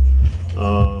well.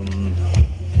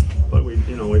 But we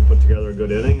put together a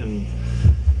good inning, and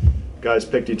guys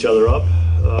picked each other up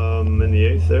in the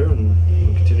 8th there, and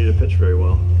we continue to pitch very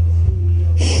well.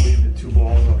 Well, we did 2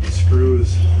 balls off the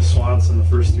screws. Swanson the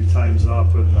first 2 times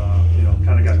up, and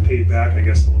kind of got paid back, I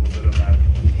guess, a little bit of that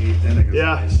 8th inning.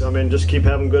 Yeah, nice. I mean, just keep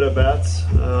having good at bats.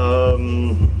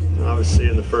 Obviously,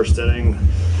 in the first inning,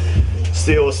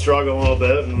 Steele was struggling a little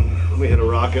bit, and we hit a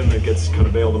rocket, and it gets kind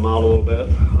of bailed him out a little bit.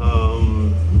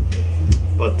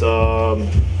 We'll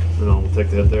take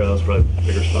the hit there. That was probably a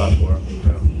bigger spot for him.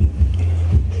 Yeah.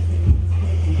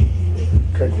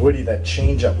 Craig, Woody, that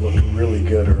changeup looked really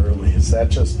good early. Is that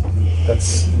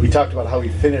we talked about how he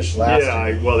finished last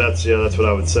year. That's what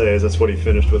I would say. Is that's what he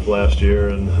finished with last year,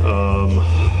 and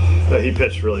he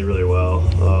pitched really, really well.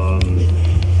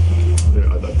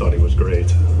 I thought he was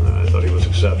great. I thought he was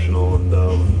exceptional, and the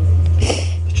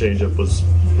changeup was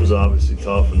obviously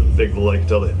tough, and the big, I could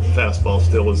tell the fastball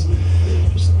still was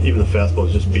even the fastball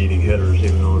is just beating hitters,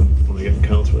 even though when they get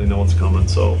counts, they know what's coming.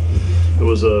 So that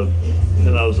was a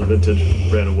vintage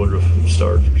Brandon Woodruff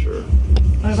start for sure.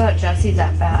 What about Jesse's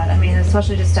at bat? I mean,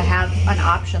 especially just to have an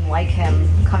option like him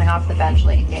coming off the bench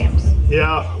late in games.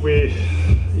 Yeah,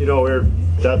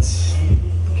 that's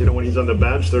when he's on the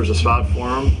bench, there's a spot for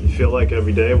him. You feel like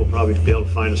every day we'll probably be able to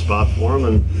find a spot for him,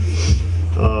 and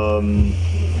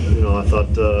I thought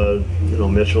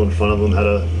Mitchell in front of him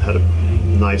had a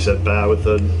nice at bat with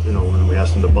when we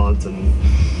asked him to bunt, and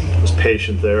was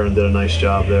patient there and did a nice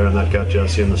job there, and that got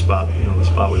Jesse in the spot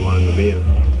we wanted him to be in.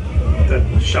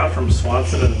 That shot from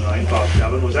Swanson in the ninth off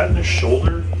Devin, was that in his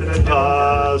shoulder? It's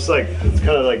kind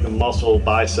of like the muscle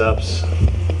biceps.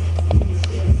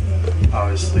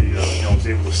 Obviously, was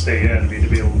able to stay in. I mean, to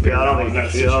be able to be out in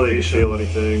that situation. I don't feel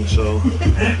anything. So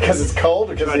because it's cold,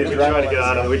 or because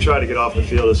we try to get off the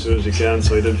field as soon as he can,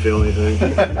 so he didn't feel anything.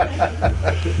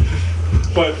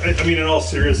 But I mean, in all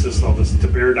seriousness, though, to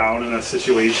bear down in that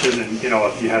situation, and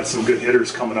if you had some good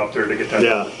hitters coming up there to get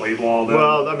that play ball. Then.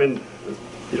 Well, I mean,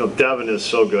 Devin is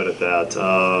so good at that.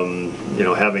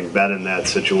 Having been in that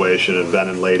situation and been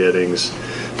in late innings.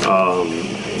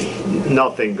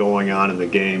 Nothing going on in the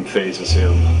game phases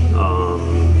him.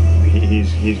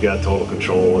 He's got total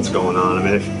control of what's going on. I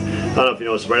mean, I don't know if you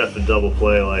noticed, right after the double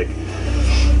play, like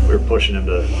we were pushing him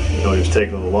to, he was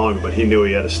taking a little longer, but he knew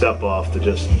he had to step off to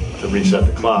reset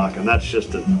the clock, and that's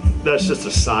just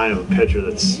a sign of a pitcher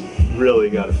that's really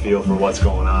got a feel for what's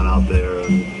going on out there.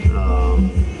 And,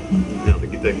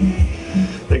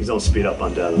 things don't speed up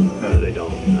on Devin. They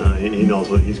don't. He knows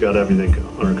he's got everything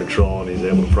under control, and he's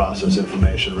able to process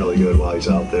information really good while he's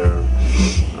out there.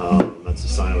 That's a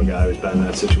sign of a guy who's been in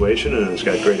that situation and has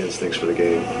got great instincts for the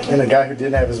game. And a guy who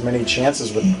didn't have as many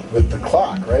chances with the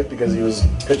clock, right? Because he was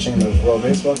pitching the World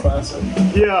Baseball Classic.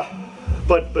 Yeah,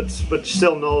 but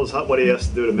still knows what he has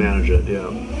to do to manage it. Yeah.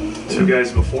 Two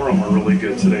guys before him were really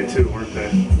good today too, weren't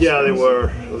they? Yeah, they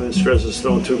were. Strez has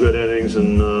thrown 2 good innings,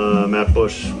 and Matt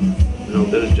Bush,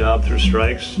 did his job through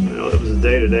strikes. It was a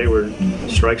day today where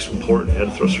strikes were important. He had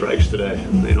to throw strikes today.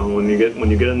 When you get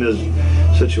in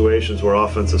these situations where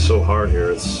offense is so hard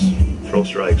here, it's throw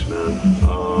strikes, man.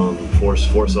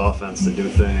 Force offense to do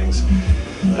things.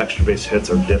 Extra base hits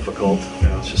are difficult.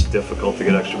 Yeah. It's just difficult to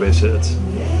get extra base hits.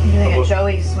 You got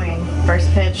Joey swinging first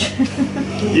pitch.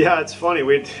 Yeah, it's funny.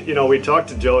 We talked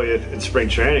to Joey in spring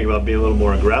training about being a little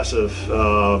more aggressive.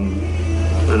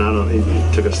 And I don't know, he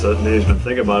took us to, he's been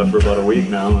thinking about it for about a week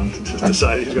now and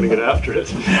decided he's going to get after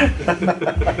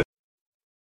it.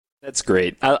 That's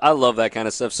great. I love that kind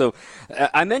of stuff. So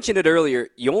I mentioned it earlier.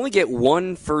 You only get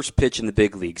one first pitch in the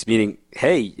big leagues, meaning,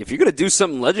 hey, if you're going to do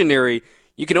something legendary,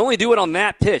 you can only do it on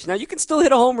that pitch. Now, you can still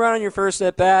hit a home run on your first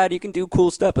at-bat. You can do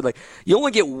cool stuff, but you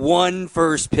only get one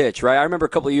first pitch, right? I remember a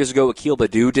couple of years ago, Akil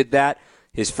Baddoo did that.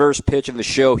 His first pitch of the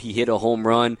show, he hit a home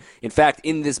run. In fact,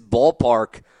 in this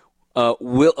ballpark,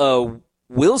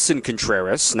 Wilson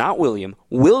Contreras, not William,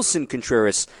 Wilson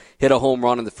Contreras hit a home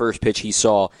run on the first pitch he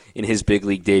saw in his big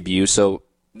league debut. So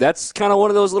that's kind of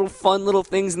one of those little fun little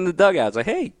things in the dugout. It's like,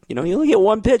 hey, you only get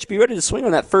one pitch. Be ready to swing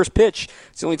on that first pitch.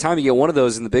 It's the only time you get one of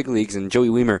those in the big leagues, and Joey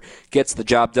Wiemer gets the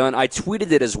job done. I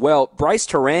tweeted it as well. Bryce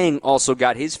Terang also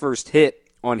got his first hit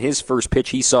on his first pitch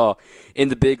he saw in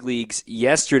the big leagues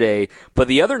yesterday. But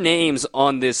the other names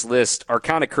on this list are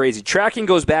kind of crazy. Tracking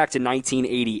goes back to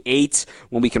 1988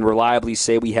 when we can reliably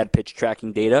say we had pitch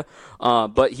tracking data.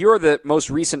 But here are the most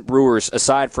recent Brewers,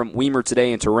 aside from Wiemer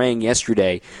today and Terang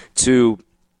yesterday, to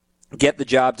get the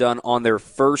job done on their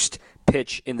first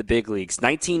pitch in the big leagues.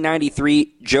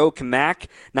 1993, Joe Kamak.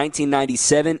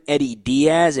 1997, Eddie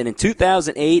Diaz. And in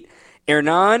 2008,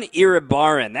 Hernan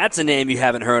Iribarren. That's a name you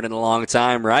haven't heard in a long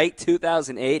time, right?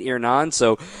 2008, Hernan.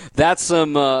 So that's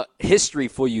some history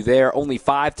for you there. Only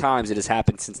 5 times it has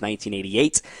happened since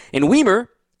 1988. And Wiemer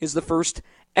is the first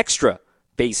extra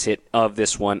base hit of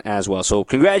this one as well. So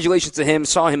congratulations to him.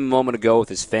 Saw him a moment ago with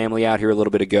his family out here a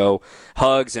little bit ago.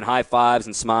 Hugs and high fives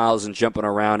and smiles and jumping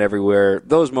around everywhere.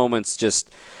 Those moments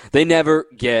they never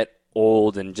get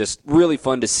old, and just really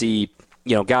fun to see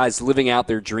guys living out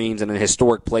their dreams in a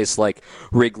historic place like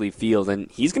Wrigley Field.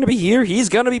 And he's going to be here. He's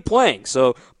going to be playing.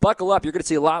 So buckle up. You're going to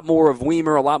see a lot more of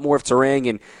Wiemer, a lot more of Terang,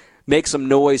 and make some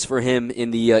noise for him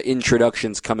in the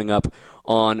introductions coming up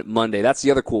on Monday. That's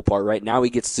the other cool part, right? Now he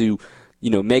gets to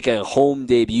make a home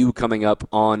debut coming up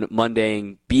on Monday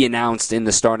and be announced in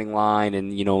the starting line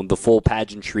and, the full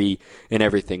pageantry and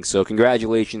everything. So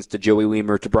congratulations to Joey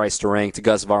Wiemer, to Bryce Terang, to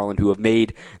Gus Varland, who have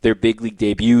made their big league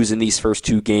debuts in these first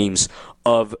 2 games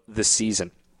of the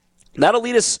season. That'll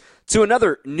lead us to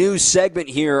another news segment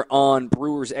here on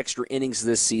Brewers Extra Innings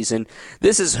this season.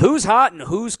 This is Who's Hot and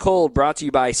Who's Cold, brought to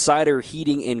you by Cider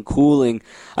Heating and Cooling.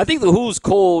 I think the Who's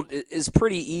Cold is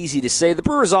pretty easy to say. The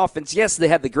Brewers offense, yes, they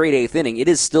had the great 8th inning. It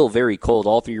is still very cold.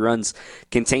 All 3 runs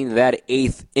contained that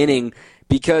 8th inning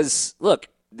because, look,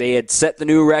 they had set the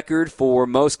new record for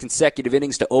most consecutive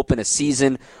innings to open a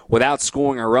season without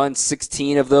scoring a run,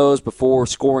 16 of those before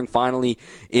scoring finally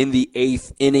in the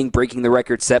 8th inning, breaking the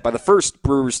record set by the first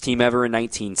Brewers team ever in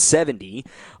 1970.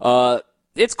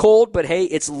 It's cold, but hey,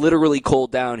 it's literally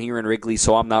cold down here in Wrigley,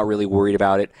 so I'm not really worried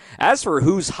about it. As for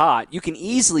who's hot, you can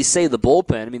easily say the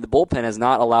bullpen. I mean, the bullpen has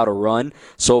not allowed a run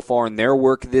so far in their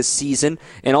work this season,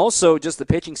 and also just the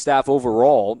pitching staff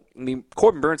overall. I mean,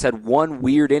 Corbin Burns had one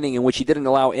weird inning in which he didn't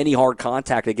allow any hard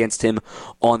contact against him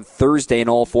on Thursday, and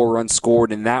all 4 runs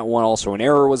scored in that one. Also, an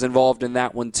error was involved in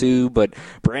that one, too, but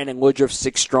Brandon Woodruff,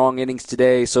 6 strong innings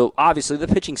today, so obviously the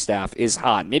pitching staff is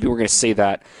hot. Maybe we're going to say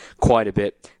that quite a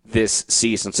bit this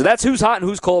season. So that's Who's Hot and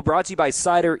Who's Cold, brought to you by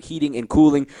Cider Heating and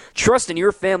Cooling. Trust in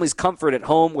your family's comfort at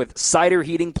home with Cider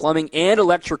Heating, Plumbing, and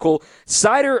Electrical.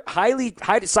 Cider's highly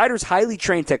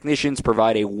trained technicians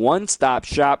provide a one-stop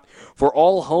shop for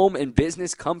all home and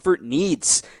business comfort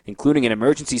needs, including an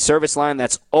emergency service line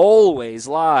that's always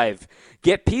live.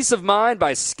 Get peace of mind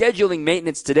by scheduling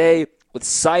maintenance today with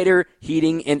Cider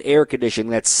Heating and Air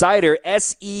Conditioning. That's Cider,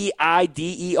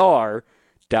 SEIDER.com.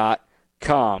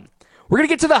 We're going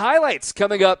to get to the highlights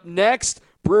coming up next.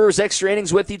 Brewers Extra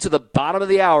Innings with you to the bottom of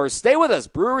the hour. Stay with us.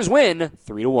 Brewers win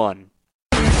 3-1.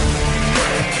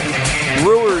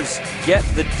 Brewers get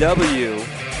the W,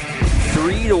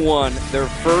 3-1, their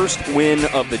first win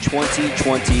of the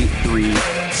 2023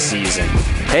 season.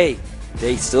 Hey,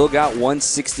 they still got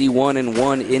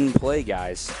 161-1 in play,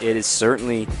 guys. It is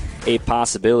certainly a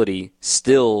possibility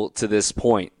still to this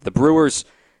point. The Brewers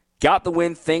got the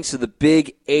win thanks to the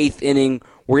big 8th inning.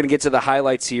 We're going to get to the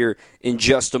highlights here in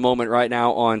just a moment right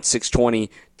now on 620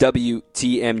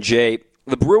 WTMJ.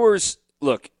 The Brewers,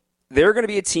 look, they're going to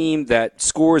be a team that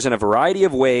scores in a variety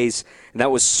of ways, and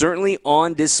that was certainly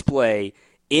on display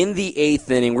in the 8th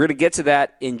inning. We're going to get to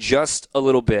that in just a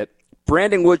little bit.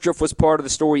 Brandon Woodruff was part of the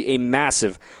story, a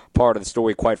massive part of the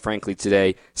story, quite frankly,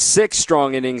 today. 6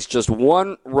 strong innings, just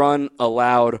 1 run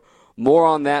allowed. More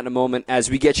on that in a moment as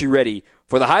we get you ready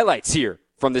for the highlights here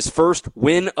from this first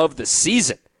win of the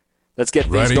season. Let's get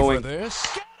things going. For this?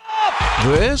 Get up!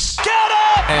 This? Get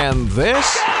up! And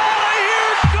this? Get out of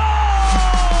here!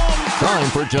 Go! Time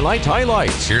for tonight's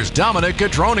highlights. Here's Dominic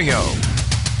Cotroneo.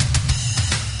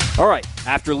 All right,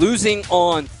 after losing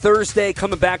on Thursday,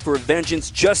 coming back for a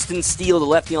vengeance, Justin Steele, the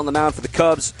lefty on the mound for the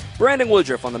Cubs, Brandon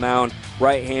Woodruff on the mound,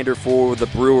 right-hander for the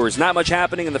Brewers. Not much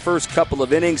happening in the first couple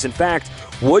of innings. In fact,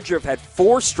 Woodruff had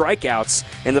 4 strikeouts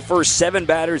in the first 7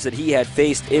 batters that he had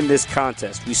faced in this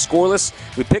contest. We scoreless.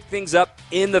 We picked things up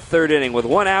in the 3rd inning with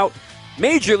 1 out.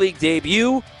 Major League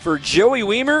debut for Joey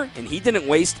Wiemer, and he didn't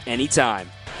waste any time.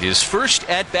 His first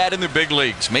at-bat in the big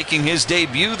leagues, making his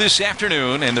debut this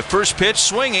afternoon, and the first pitch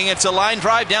swinging. It's a line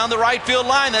drive down the right field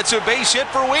line. That's a base hit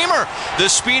for Wiemer. The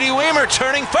speedy Wiemer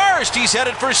turning first. He's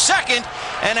headed for second.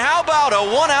 And how about a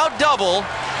 1-out double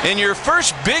in your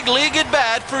first big league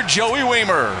at-bat for Joey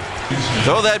Wiemer?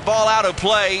 Throw that ball out of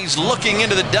play. He's looking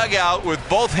into the dugout with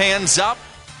both hands up.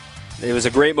 It was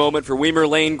a great moment for Wiemer.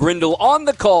 Lane Grindle on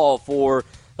the call for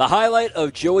the highlight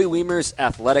of Joey Wiemer's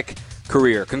athletic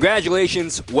career.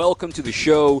 Congratulations. Welcome to the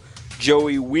show,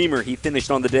 Joey Wiemer. He finished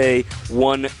on the day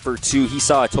 1 for 2. He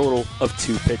saw a total of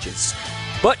 2 pitches.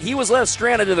 But he was left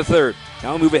stranded in the 3rd.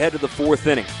 Now we move ahead to the 4th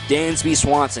inning. Dansby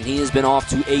Swanson, he has been off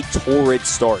to a torrid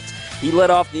start. He led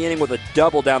off the inning with a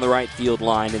double down the right field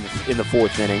line in the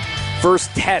 4th inning. First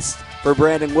test for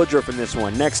Brandon Woodruff in this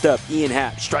one. Next up, Ian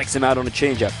Happ strikes him out on a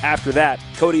changeup. After that,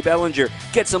 Cody Bellinger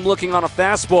gets him looking on a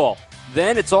fastball.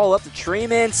 Then it's all up to Trey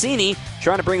Mancini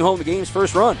trying to bring home the game's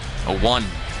first run. A 1.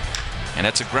 And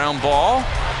that's a ground ball.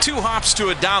 2 hops to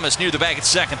Adames near the bag at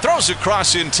second. Throws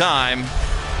across in time.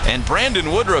 And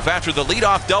Brandon Woodruff, after the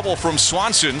leadoff double from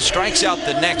Swanson, strikes out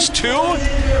the next 2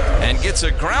 and gets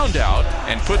a ground out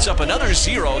and puts up another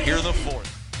 0 here in the 4th.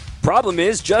 Problem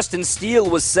is, Justin Steele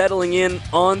was settling in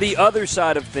on the other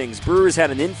side of things. Brewers had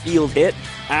an infield hit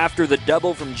after the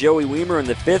double from Joey Wiemer in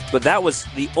the 5th, but that was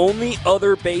the only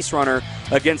other base runner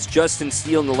against Justin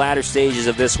Steele in the latter stages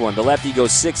of this one. The lefty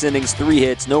goes 6 innings, 3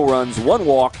 hits, no runs, 1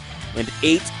 walk, and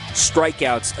 8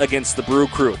 strikeouts against the Brew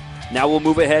Crew. Now we'll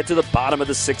move ahead to the bottom of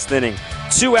the 6th inning.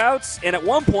 2 outs, and at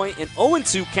one point, an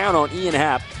 0-2 count on Ian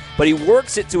Happ, but he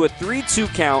works it to a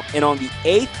 3-2 count, and on the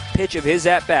 8th pitch of his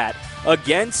at-bat,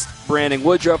 against Brandon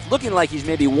Woodruff, looking like he's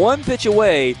maybe 1 pitch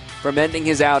away from ending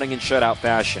his outing in shutout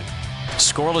fashion.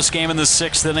 Scoreless game in the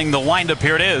 6th inning. The windup,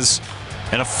 here it is.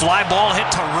 And a fly ball hit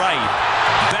to right.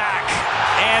 Back.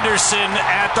 Anderson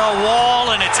at the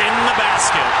wall, and it's in the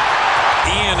basket.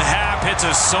 Ian Happ hits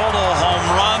a solo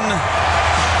home run.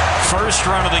 First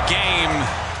run of the game.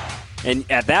 And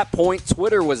at that point,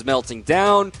 Twitter was melting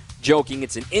down, joking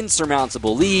it's an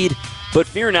insurmountable lead. But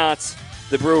fear not,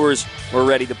 the Brewers were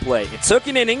ready to play. It took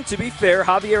an inning, to be fair.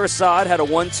 Javier Assad had a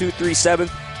 1-2-3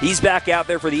 7th. He's back out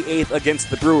there for the 8th against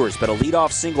the Brewers, but a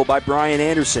leadoff single by Brian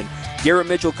Anderson. Garrett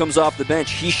Mitchell comes off the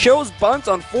bench. He shows bunt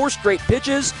on 4 straight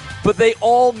pitches, but they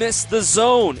all miss the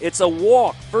zone. It's a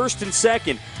walk, first and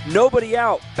second. Nobody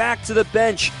out. Back to the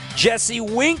bench. Jesse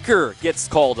Winker gets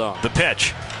called on. The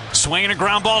pitch. Swinging a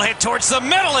ground ball hit towards the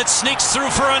middle. It sneaks through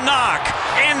for a knock.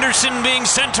 Anderson being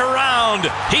sent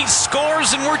around. He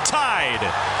scores and we're tied.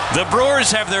 The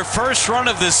Brewers have their first run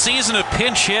of the season. A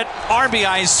pinch hit.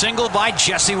 RBI single by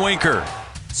Jesse Winker.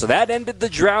 So that ended the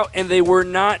drought, and they were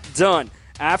not done.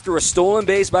 After a stolen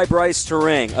base by Bryce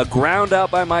Terang, a ground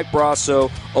out by Mike Brasso,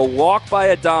 a walk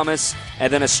by Adames,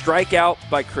 and then a strikeout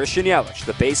by Christian Yelich.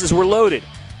 The bases were loaded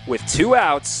with 2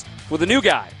 outs with a new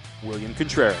guy, William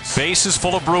Contreras. Bases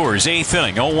full of Brewers, 8th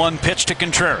inning, 0-1 pitch to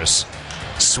Contreras.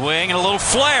 Swing and a little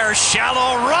flare,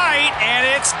 shallow right, and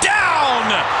it's down!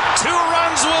 2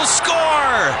 runs will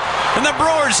score! And the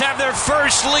Brewers have their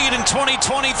first lead in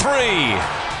 2023.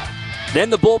 Then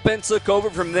the bullpen took over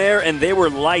from there, and they were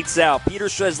lights out. Peter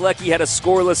Strzelecki had a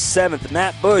scoreless 7th.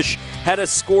 Matt Bush had a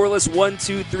scoreless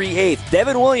 1-2-3 8th.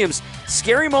 Devin Williams,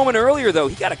 scary moment earlier, though.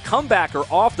 He got a comebacker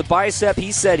off the bicep.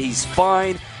 He said he's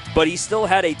fine, but he still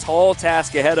had a tall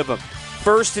task ahead of him.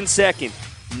 First and second,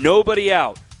 nobody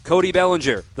out. Cody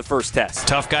Bellinger, the first test.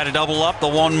 Tough guy to double up. The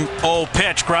 1-0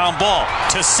 pitch, ground ball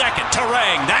to second.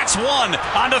 Terang, that's one.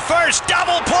 On to first,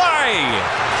 double play.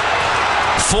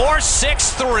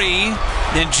 4-6-3.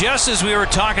 And just as we were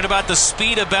talking about the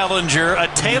speed of Bellinger, a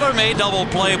tailor-made double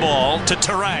play ball to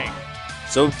Terang.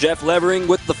 So Jeff Levering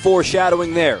with the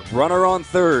foreshadowing there. Runner on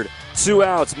third. 2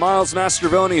 outs. Miles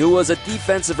Mastrobuoni, who was a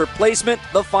defensive replacement,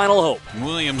 the final hope.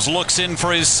 Williams looks in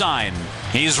for his sign.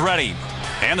 He's ready.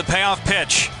 And the payoff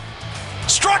pitch.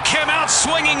 Struck him out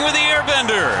swinging with the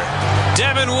airbender.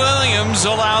 Devin Williams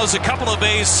allows a couple of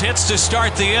base hits to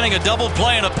start the inning, a double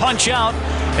play and a punch out,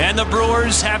 and the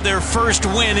Brewers have their first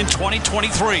win in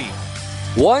 2023.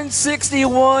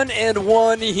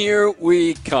 161-1, here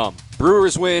we come.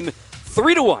 Brewers win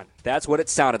 3-1. That's what it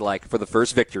sounded like for the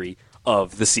first victory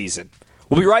of the season.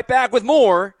 We'll be right back with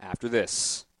more after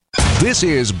this. This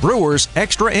is Brewers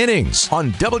Extra Innings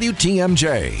on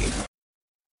WTMJ.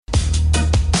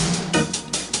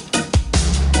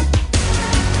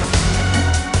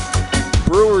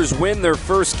 Brewers win their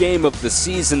first game of the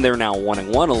season. They're now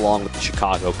 1-1 along with the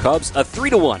Chicago Cubs. A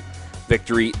 3-1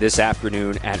 victory this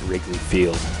afternoon at Wrigley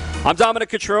Field. I'm Dominic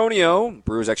Cotroneo.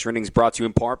 Brewers Extra Innings brought to you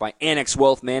in part by Annex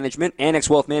Wealth Management. Annex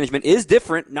Wealth Management is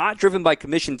different, not driven by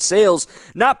commission sales,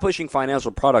 not pushing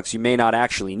financial products you may not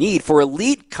actually need. For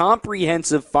elite,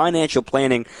 comprehensive financial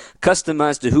planning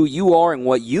customized to who you are and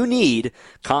what you need,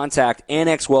 contact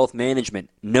Annex Wealth Management.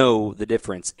 Know the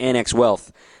difference.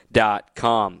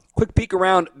 AnnexWealth.com. Quick peek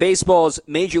around baseball's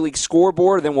Major League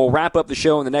scoreboard, then we'll wrap up the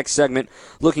show in the next segment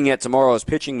looking at tomorrow's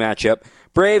pitching matchup.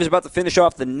 Braves about to finish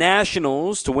off the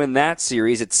Nationals to win that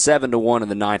series. It's 7-1 in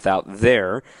the 9th out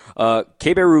there.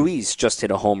 Keibert Ruiz just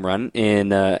hit a home run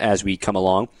as we come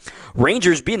along.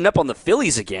 Rangers beating up on the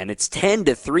Phillies again. It's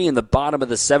 10-3 in the bottom of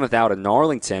the 7th out in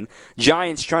Arlington.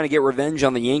 Giants trying to get revenge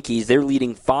on the Yankees. They're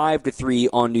leading 5-3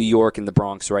 on New York and the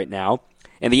Bronx right now.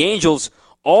 And the Angels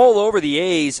all over the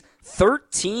A's,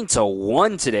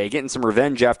 13-1 today, getting some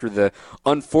revenge after the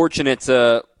unfortunate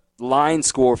line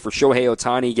score for Shohei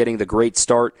Ohtani getting the great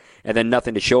start and then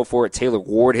nothing to show for it. Taylor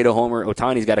Ward hit a homer.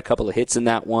 Ohtani's got a couple of hits in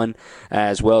that one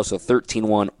as well, so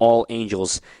 13-1, all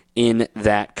Angels in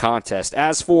that contest.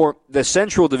 As for the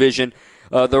Central Division,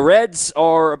 the Reds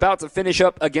are about to finish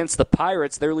up against the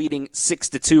Pirates. They're leading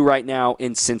 6-2 right now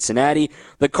in Cincinnati.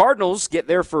 The Cardinals get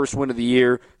their first win of the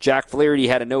year. Jack Flaherty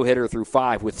had a no-hitter through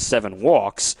 5 with 7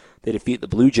 walks. They defeat the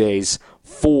Blue Jays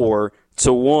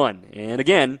 4-1. And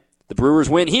again, the Brewers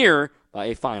win here by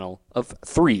a final of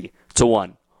 3-1.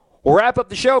 We'll wrap up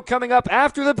the show coming up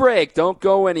after the break. Don't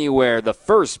go anywhere. The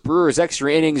first Brewers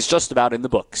Extra Innings just about in the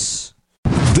books.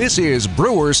 This is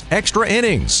Brewers Extra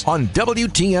Innings on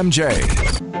WTMJ.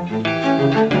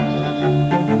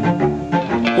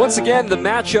 Once again, the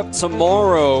matchup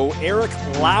tomorrow, Eric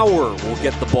Lauer will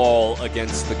get the ball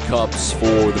against the Cubs for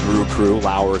the Brew Crew.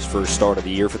 Lauer's first start of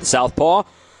the year for the Southpaw.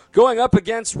 Going up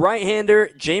against right-hander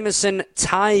Jameson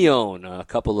Taillon. A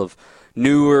couple of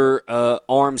newer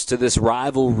arms to this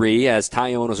rivalry as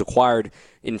Taillon was acquired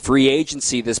in free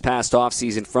agency this past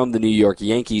offseason from the New York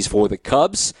Yankees for the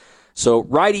Cubs. So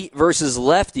righty versus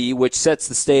lefty, which sets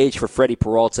the stage for Freddie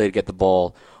Peralta to get the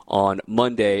ball on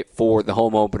Monday for the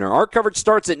home opener. Our coverage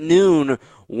starts at noon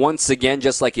once again,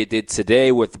 just like it did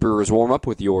today with the Brewers warm-up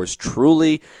with yours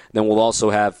truly. Then we'll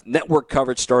also have network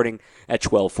coverage starting at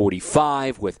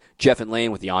 12:45 with Jeff and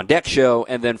Lane with the On Deck Show.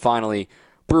 And then finally,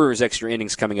 Brewers Extra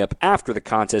Innings coming up after the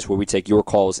contest where we take your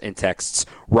calls and texts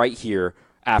right here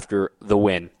after the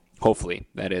win. Hopefully,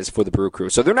 that is, for the Brew Crew.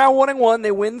 So they're now 1-1.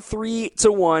 They win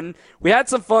 3-1. We had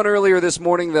some fun earlier this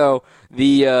morning, though.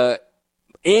 The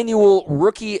annual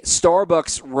rookie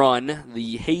Starbucks run,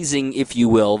 the hazing, if you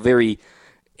will, very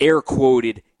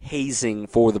air-quoted hazing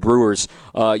for the Brewers.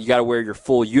 You got to wear your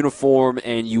full uniform,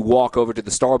 and you walk over to the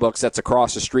Starbucks that's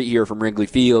across the street here from Wrigley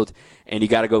Field, and you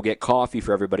got to go get coffee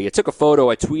for everybody. I took a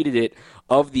photo, I tweeted it,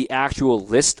 of the actual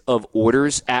list of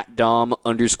orders at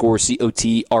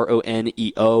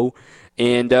Dom_COTRONEO,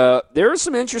 and there are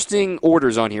some interesting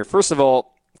orders on here. First of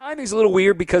all, I think it's a little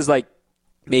weird because,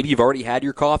 maybe you've already had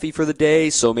your coffee for the day,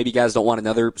 so maybe you guys don't want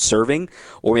another serving,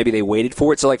 or maybe they waited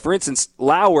for it. So, for instance,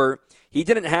 Lauer, he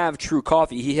didn't have true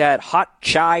coffee. He had hot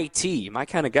chai tea. My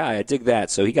kind of guy. I dig that.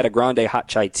 So he got a grande hot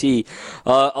chai tea.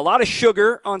 A lot of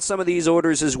sugar on some of these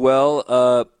orders as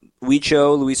well.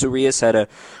 Luis Urias had a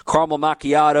caramel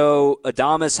macchiato.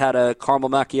 Adames had a caramel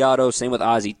macchiato. Same with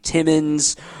Ozzie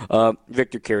Timmons.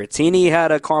 Victor Caratini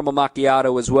had a caramel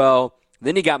macchiato as well.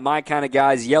 Then you got my kind of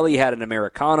guys. Yelly had an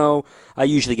Americano. I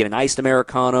usually get an iced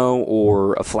Americano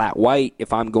or a flat white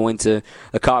if I'm going to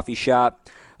a coffee shop.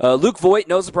 Luke Voigt,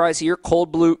 no surprise here.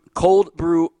 Cold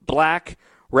brew black.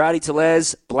 Rowdy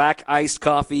Tellez, black iced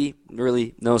coffee.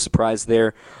 Really no surprise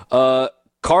there.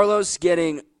 Carlos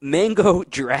getting mango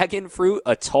dragon fruit,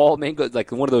 a tall mango,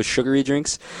 like one of those sugary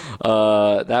drinks.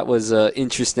 That was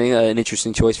interesting, an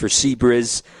interesting choice for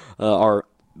Seabriz, our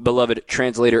beloved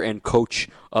translator and coach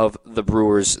of the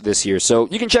Brewers this year. So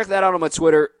you can check that out on my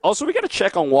Twitter. Also, we got to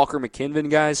check on Walker McKinven,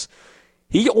 guys.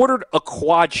 He ordered a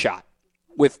quad shot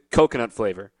with coconut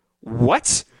flavor.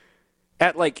 What?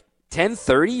 At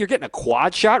 10:30, you're getting a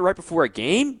quad shot right before a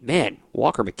game? Man,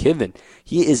 Walker McKinven,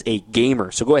 he is a gamer.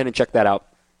 So go ahead and check that out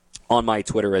on my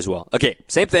Twitter as well. Okay,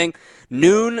 same thing.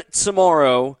 Noon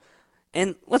tomorrow.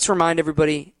 And let's remind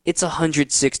everybody, it's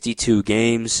 162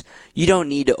 games. You don't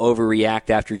need to overreact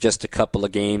after just a couple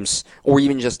of games or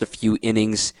even just a few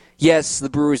innings. Yes, the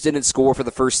Brewers didn't score for the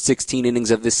first 16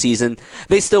 innings of this season.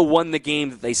 They still won the game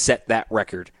that they set that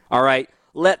record. All right?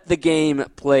 Let the game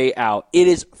play out. It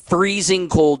is freezing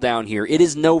cold down here. It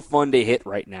is no fun to hit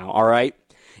right now. All right?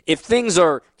 If things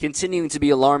are continuing to be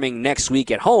alarming next week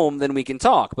at home, then we can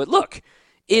talk. But look,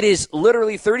 it is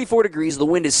literally 34 degrees. The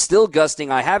wind is still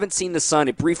gusting. I haven't seen the sun.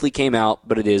 It briefly came out,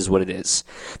 but it is what it is.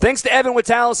 Thanks to Evan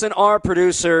Witalison, our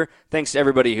producer. Thanks to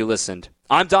everybody who listened.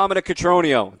 I'm Dominic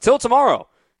Cotroneo. Until tomorrow,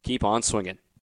 keep on swinging.